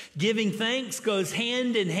thanks. Giving thanks goes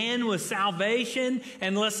hand in hand with salvation.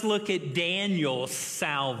 And let's look at Daniel's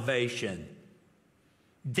salvation.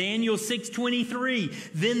 Daniel 6:23.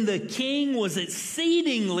 Then the king was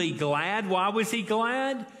exceedingly glad. Why was he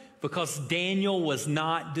glad? Because Daniel was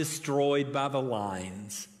not destroyed by the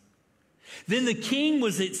lions. Then the king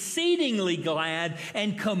was exceedingly glad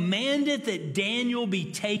and commanded that Daniel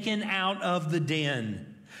be taken out of the den.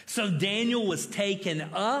 So Daniel was taken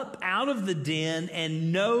up out of the den,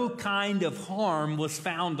 and no kind of harm was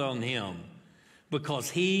found on him,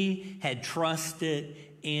 because he had trusted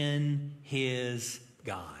in his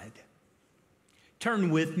God. Turn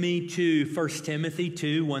with me to 1 Timothy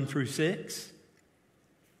 2, 1 through 6.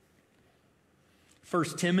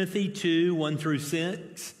 1 Timothy 2, 1 through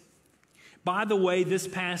 6. By the way, this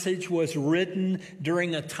passage was written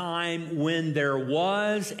during a time when there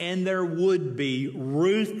was and there would be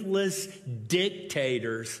ruthless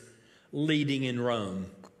dictators leading in Rome.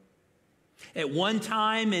 At one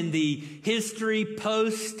time in the history,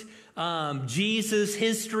 post-Jesus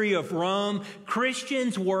history of Rome,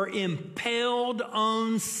 Christians were impaled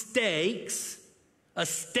on stakes. A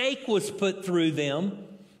stake was put through them,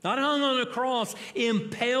 not hung on a cross,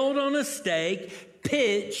 impaled on a stake.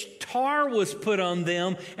 Pitch, tar was put on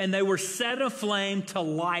them, and they were set aflame to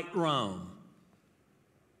light Rome.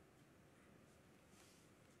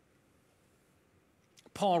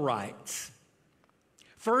 Paul writes,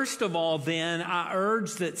 "First of all, then, I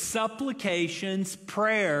urge that supplications,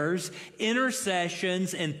 prayers,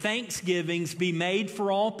 intercessions, and thanksgivings be made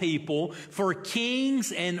for all people, for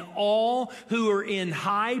kings and all who are in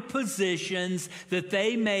high positions,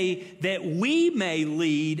 that we may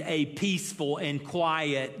lead a peaceful and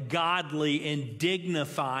quiet, godly and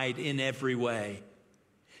dignified in every way.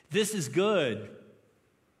 This is good.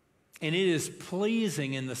 And it is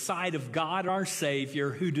pleasing in the sight of God our Savior,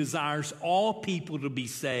 who desires all people to be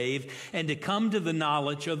saved and to come to the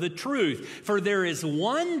knowledge of the truth. For there is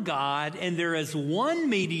one God, and there is one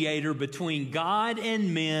mediator between God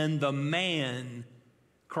and men, the man,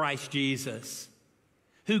 Christ Jesus,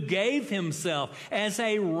 who gave himself as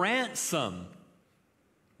a ransom."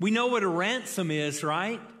 We know what a ransom is,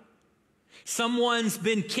 right? Someone's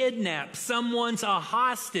been kidnapped. Someone's a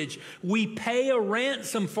hostage. We pay a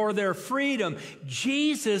ransom for their freedom.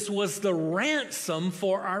 Jesus was the ransom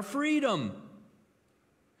for our freedom.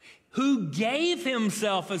 Who gave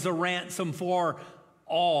himself as a ransom for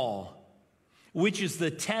all, which is the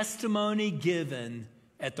testimony given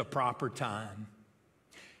at the proper time.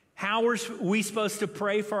 How are we supposed to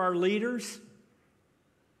pray for our leaders?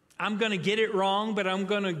 I'm going to get it wrong, but I'm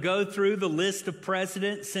going to go through the list of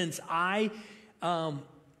presidents since I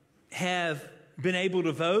have been able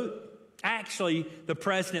to vote. Actually, the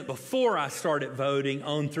president before I started voting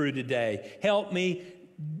on through today. Help me.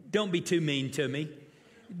 Don't be too mean to me.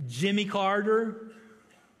 Jimmy Carter,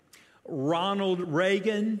 Ronald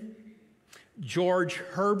Reagan, George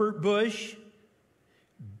Herbert Bush,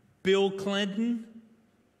 Bill Clinton,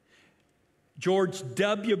 George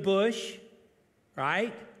W. Bush,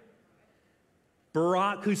 right?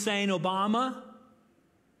 Barack Hussein Obama.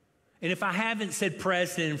 And if I haven't said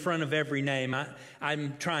president in front of every name,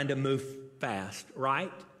 I'm trying to move fast,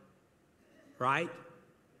 right? Right?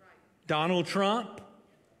 Donald Trump.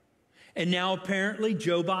 And now apparently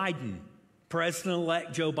Joe Biden,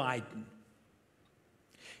 President-elect Joe Biden.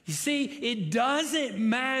 You see, it doesn't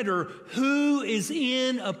matter who is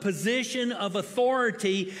in a position of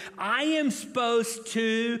authority. I am supposed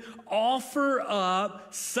to offer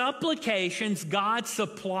up supplications. God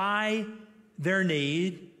supply their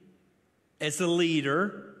need as a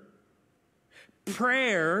leader,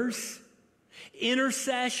 prayers,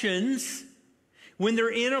 intercessions. When they're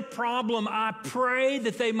in a problem, I pray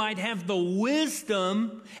that they might have the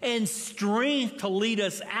wisdom and strength to lead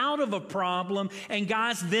us out of a problem. And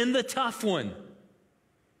guys, then the tough one.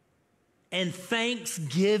 And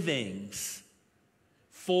thanksgivings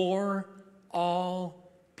for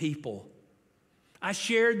all people. I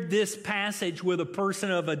shared this passage with a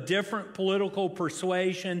person of a different political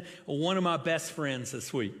persuasion, one of my best friends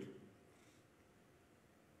this week.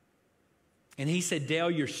 And he said,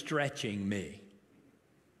 Dale, you're stretching me.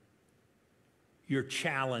 You're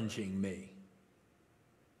challenging me.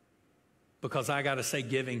 Because I got to say,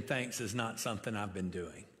 giving thanks is not something I've been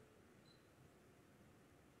doing.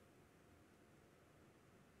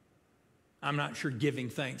 I'm not sure giving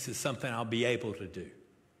thanks is something I'll be able to do.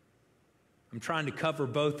 I'm trying to cover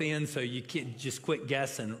both ends so you can't just quit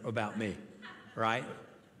guessing about me, right?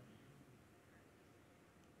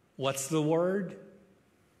 What's the word?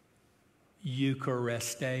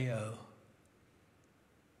 Eucharisteo.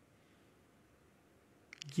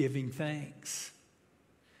 Giving thanks.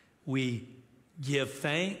 We give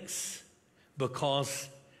thanks because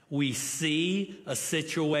we see a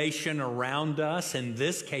situation around us, in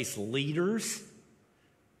this case leaders,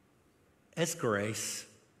 as grace.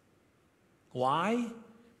 Why?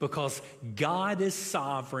 Because God is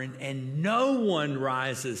sovereign and no one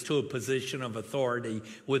rises to a position of authority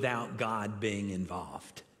without God being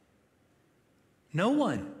involved. No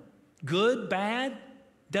one. Good, bad,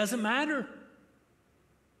 doesn't matter.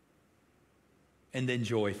 And then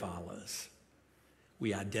joy follows.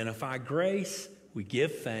 We identify grace, we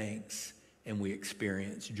give thanks, and we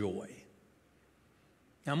experience joy.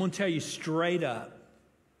 Now, I'm going to tell you straight up.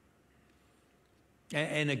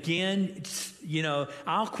 And again, you know,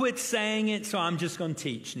 I'll quit saying it, so I'm just going to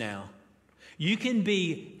teach now. You can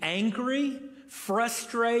be angry,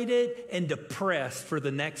 frustrated, and depressed for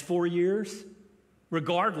the next 4 years,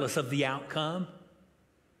 regardless of the outcome,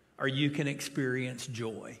 or you can experience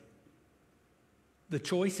joy. The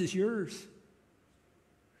choice is yours.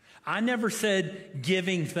 I never said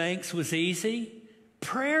giving thanks was easy.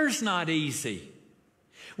 Prayer's not easy.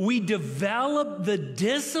 We develop the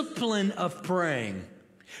discipline of praying.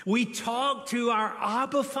 We talk to our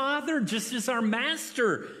Abba Father just as our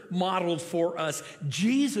Master modeled for us.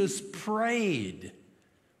 Jesus prayed.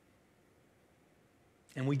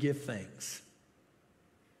 And we give thanks.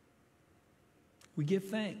 We give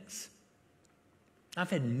thanks. I've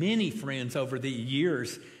had many friends over the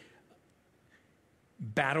years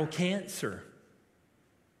battle cancer.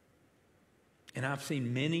 And I've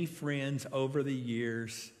seen many friends over the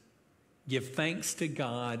years give thanks to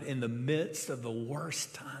God in the midst of the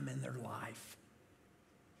worst time in their life.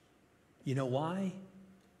 You know why?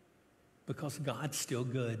 Because God's still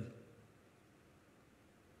good.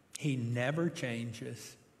 He never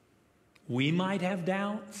changes. We might have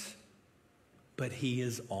doubts, but He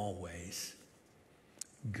is always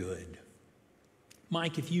good.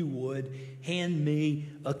 Mike, if you would, hand me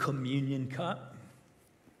a communion cup.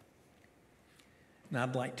 And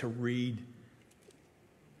I'd like to read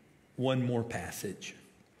one more passage.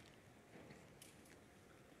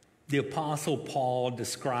 The Apostle Paul,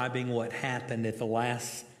 describing what happened at the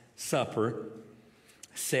Last Supper,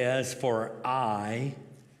 says, for I,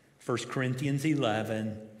 1 Corinthians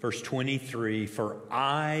 11, verse 23, for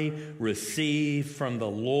I received from the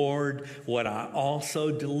Lord what I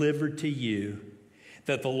also delivered to you,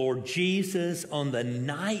 that the Lord Jesus, on the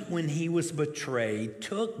night when He was betrayed,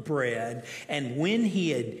 took bread, and when He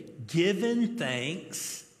had given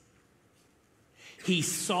thanks, He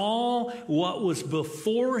saw what was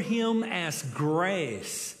before Him as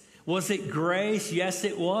grace. Was it grace? Yes,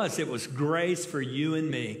 it was. It was grace for you and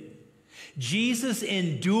me. Jesus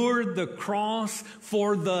endured the cross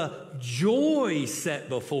for the joy set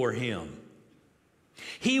before Him.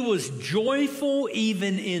 He was joyful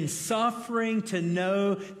even in suffering to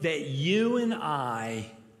know that you and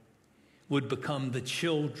I would become the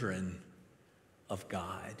children of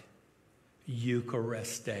God.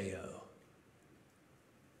 Eucharisteo.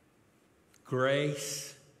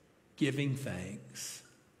 Grace, giving thanks,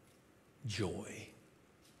 joy.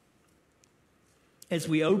 As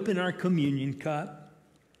we open our communion cup,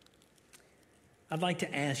 I'd like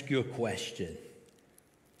to ask you a question.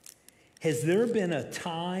 Has there been a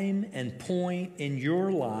time and point in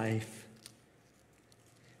your life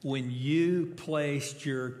when you placed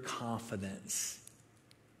your confidence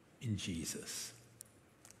in Jesus?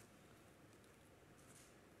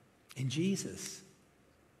 In Jesus.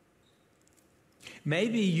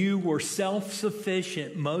 Maybe you were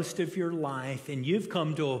self-sufficient most of your life, and you've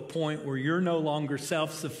come to a point where you're no longer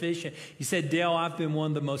self-sufficient. You said, Dale, I've been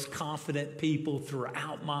one of the most confident people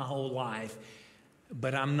throughout my whole life,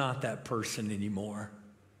 but I'm not that person anymore.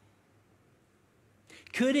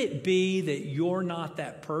 Could it be that you're not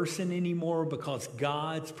that person anymore because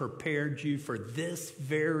God's prepared you for this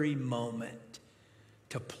very moment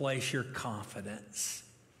to place your confidence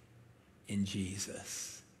in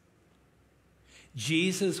Jesus?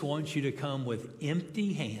 Jesus wants you to come with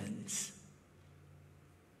empty hands.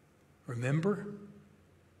 Remember?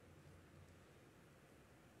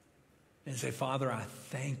 And say, Father, I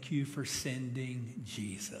thank you for sending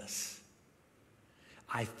Jesus.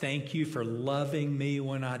 I thank you for loving me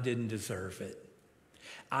when I didn't deserve it.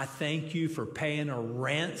 I thank you for paying a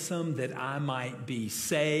ransom that I might be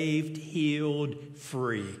saved, healed,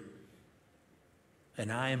 free.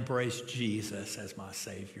 And I embrace Jesus as my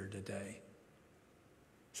Savior today.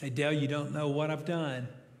 Say, Dale, you don't know what I've done.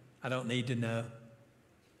 I don't need to know.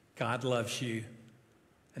 God loves you.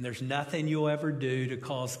 And there's nothing you'll ever do to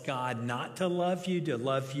cause God not to love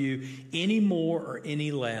you any more or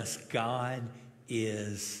any less. God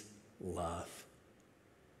is love.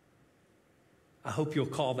 I hope you'll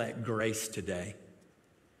call that grace today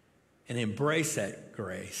and embrace that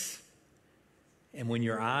grace. And when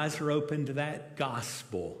your eyes are open to that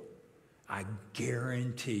gospel, I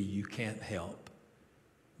guarantee you can't help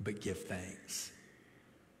but give thanks.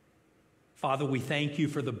 Father, we thank you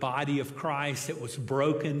for the body of Christ that was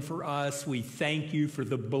broken for us. We thank you for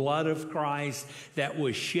the blood of Christ that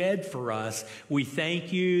was shed for us. We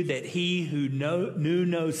thank you that he who knew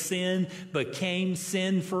no sin became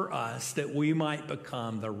sin for us, that we might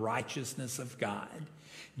become the righteousness of God.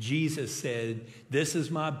 Jesus said, this is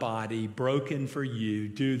my body broken for you.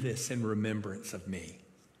 Do this in remembrance of me.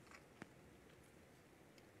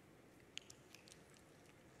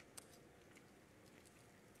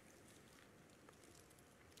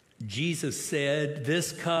 Jesus said,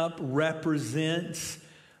 this cup represents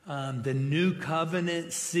the new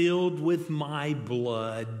covenant sealed with my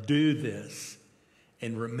blood. Do this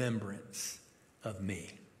in remembrance of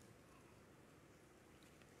me.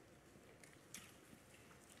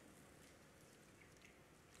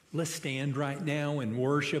 Let's stand right now and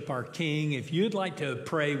worship our King. If you'd like to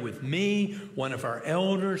pray with me, one of our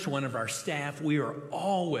elders, one of our staff, we are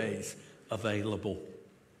always available.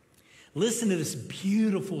 Listen to this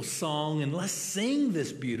beautiful song and let's sing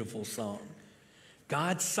this beautiful song.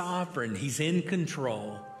 God's sovereign. He's in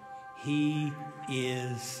control. He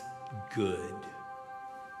is good.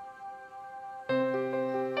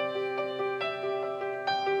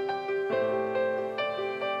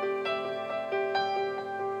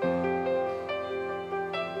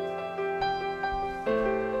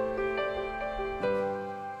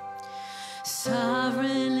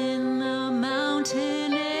 Sovereign in the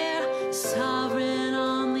mountain air, sovereign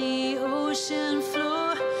on the ocean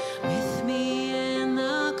floor, with me in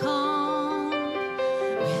the calm,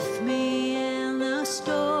 with me in the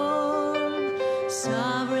storm,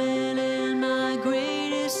 sovereign in my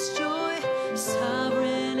greatest joy,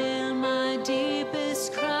 sovereign in my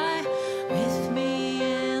deepest cry, with me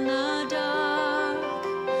in the dark,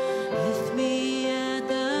 with me at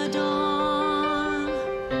the dawn.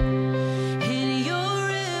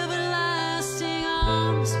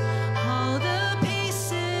 All the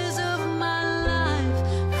pieces of my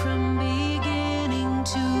life, from beginning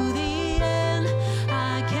to the end,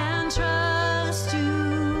 I can trust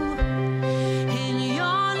you. In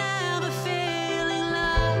your never failing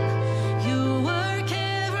love, you work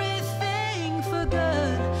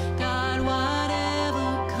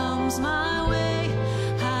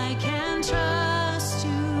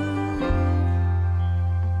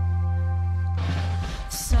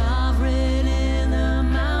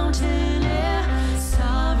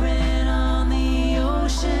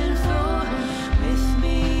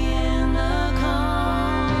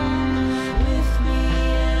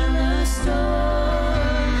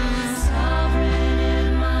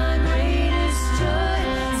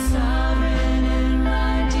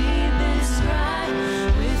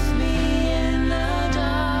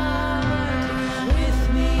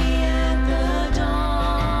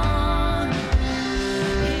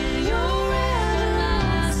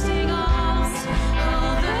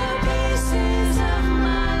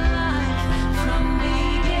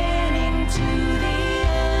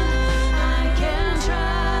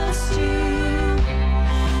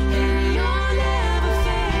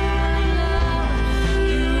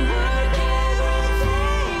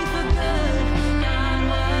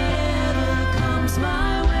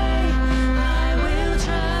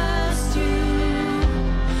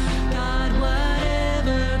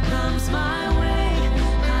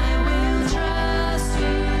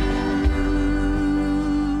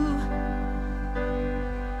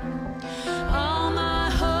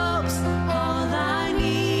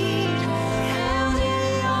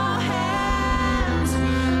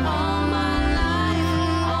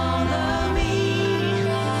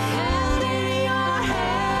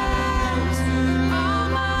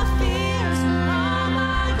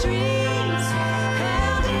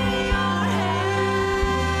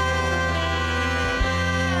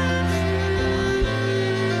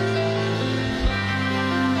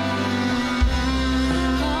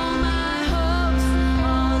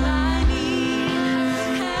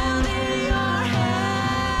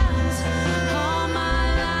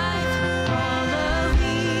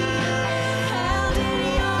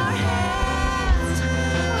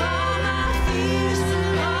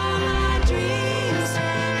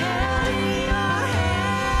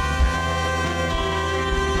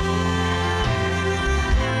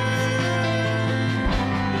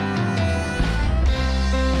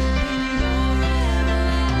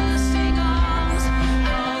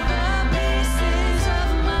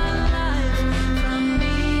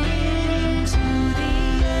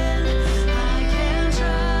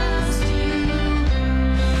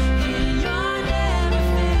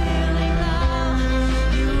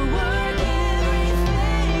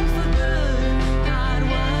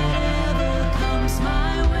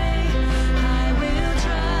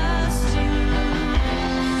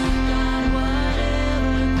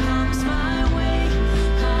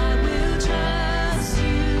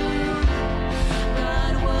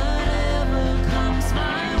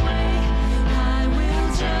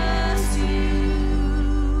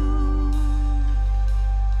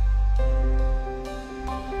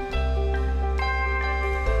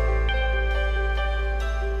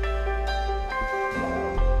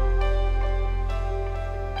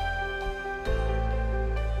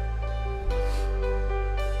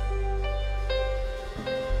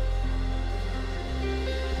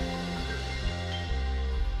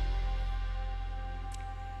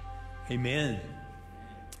Amen.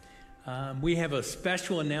 We have a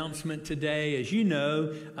special announcement today. As you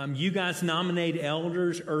know, you guys nominate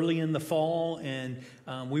elders early in the fall, and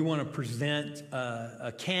we want to present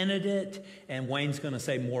a candidate, and Wayne's going to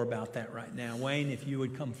say more about that right now. Wayne, if you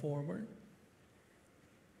would come forward.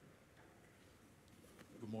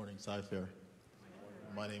 Good morning, Cy-Fair.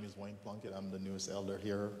 My name is Wayne Plunkett. I'm the newest elder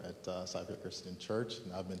here at Cy-Fair Christian Church,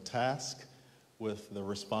 and I've been tasked with the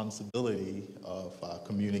responsibility of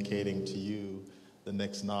communicating to you the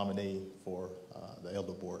next nominee for the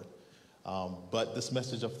elder board. But this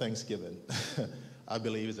message of Thanksgiving, I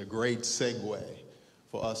believe, is a great segue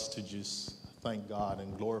for us to just thank God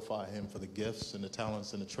and glorify Him for the gifts and the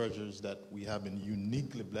talents and the treasures that we have been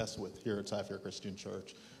uniquely blessed with here at Cy-Fair Christian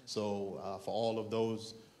Church. So for all of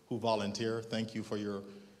those who volunteer, thank you for your,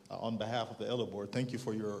 on behalf of the elder board, thank you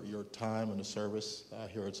for your time and the service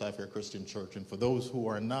here at Cy-Fair Christian Church. And for those who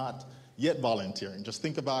are not yet volunteering, just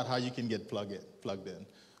think about how you can get plugged in.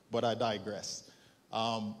 But I digress.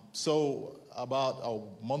 So about a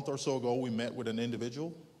month or so ago, we met with an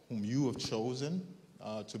individual whom you have chosen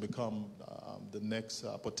to become the next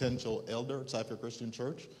potential elder at Cy-Fair Christian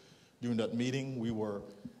Church. During that meeting, we were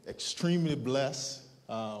extremely blessed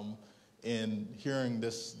in hearing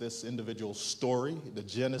this individual's story, the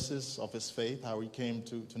genesis of his faith, how he came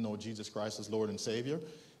to know Jesus Christ as Lord and Savior,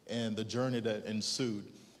 and the journey that ensued.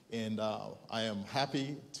 And I am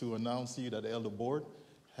happy to announce to you that the elder board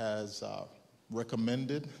has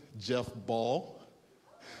recommended Jeff Ball.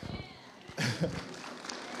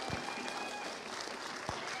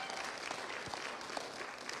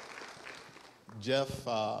 Jeff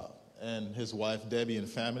and his wife, Debbie, and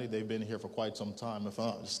family, they've been here for quite some time. If I'm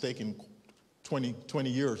not mistaken, 20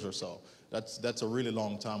 years or so. That's a really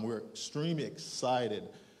long time. We're extremely excited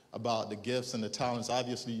about the gifts and the talents.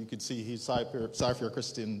 Obviously, you can see he's Cy-Fair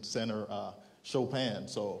Christian Center Chopin.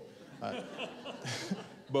 So,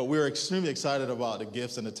 but we're extremely excited about the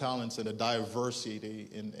gifts and the talents and the diversity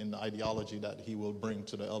in the ideology that he will bring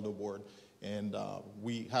to the elder board. And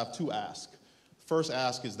we have two asks. First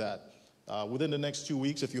ask is that within the next 2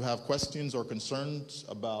 weeks, if you have questions or concerns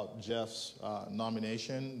about Jeff's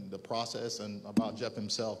nomination, the process, and about Jeff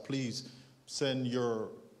himself, please send your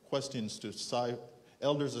questions to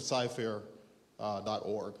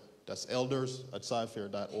elders@cyfair.org. That's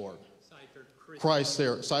elders@cyfair.org.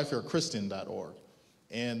 CyfairChristian.org.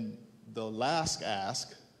 And the last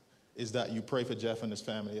ask is that you pray for Jeff and his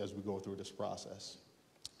family as we go through this process.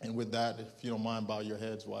 And with that, if you don't mind, bow your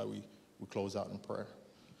heads while we close out in prayer.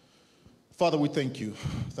 Father, we thank you.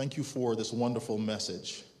 Thank you for this wonderful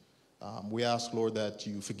message. We ask, Lord, that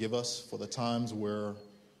you forgive us for the times where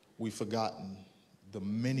we've forgotten the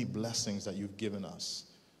many blessings that you've given us.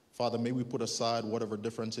 Father, may we put aside whatever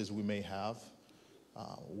differences we may have,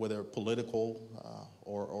 whether political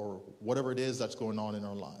or whatever it is that's going on in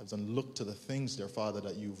our lives, and look to the things, dear Father,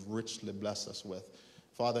 that you've richly blessed us with.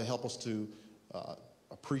 Father, help us to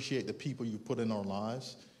appreciate the people you've put in our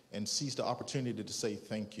lives and seize the opportunity to say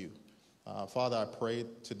thank you. Father, I pray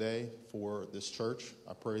today for this church.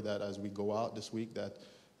 I pray that as we go out this week that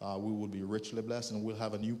we will be richly blessed and we'll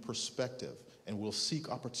have a new perspective and we'll seek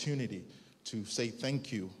opportunity to say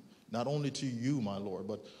thank you, not only to you, my Lord,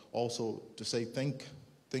 but also to say thank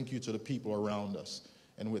you to the people around us.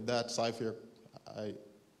 And with that, Cy-Fair, I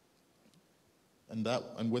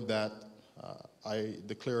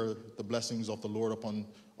declare the blessings of the Lord upon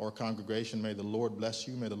our congregation. May the Lord bless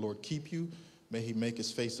you. May the Lord keep you. May he make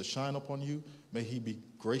his face to shine upon you. May he be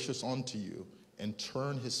gracious unto you and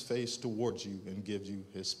turn his face towards you and give you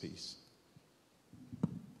his peace.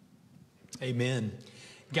 Amen.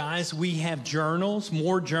 Guys, we have journals,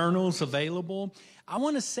 more journals available. I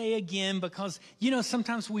want to say again, because,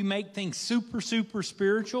 sometimes we make things super, super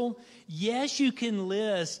spiritual. Yes, you can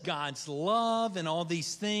list God's love and all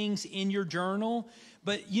these things in your journal,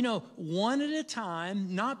 but, one at a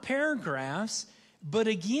time, not paragraphs. But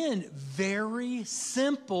again, very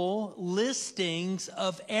simple listings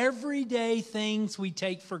of everyday things we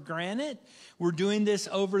take for granted. We're doing this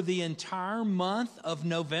over the entire month of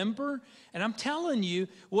November. And I'm telling you,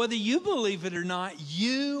 whether you believe it or not,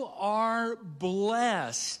 you are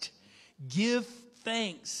blessed. Give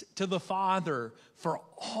thanks to the Father for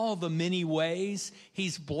all the many ways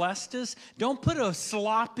he's blessed us. Don't put a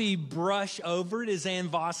sloppy brush over it as Ann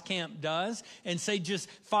Voskamp does and say just,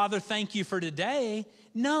 Father, thank you for today.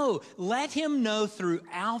 No, let him know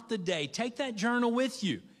throughout the day. Take that journal with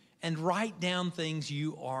you and write down things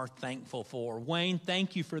you are thankful for. Wayne,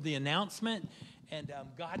 thank you for the announcement, and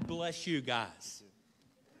God bless you guys.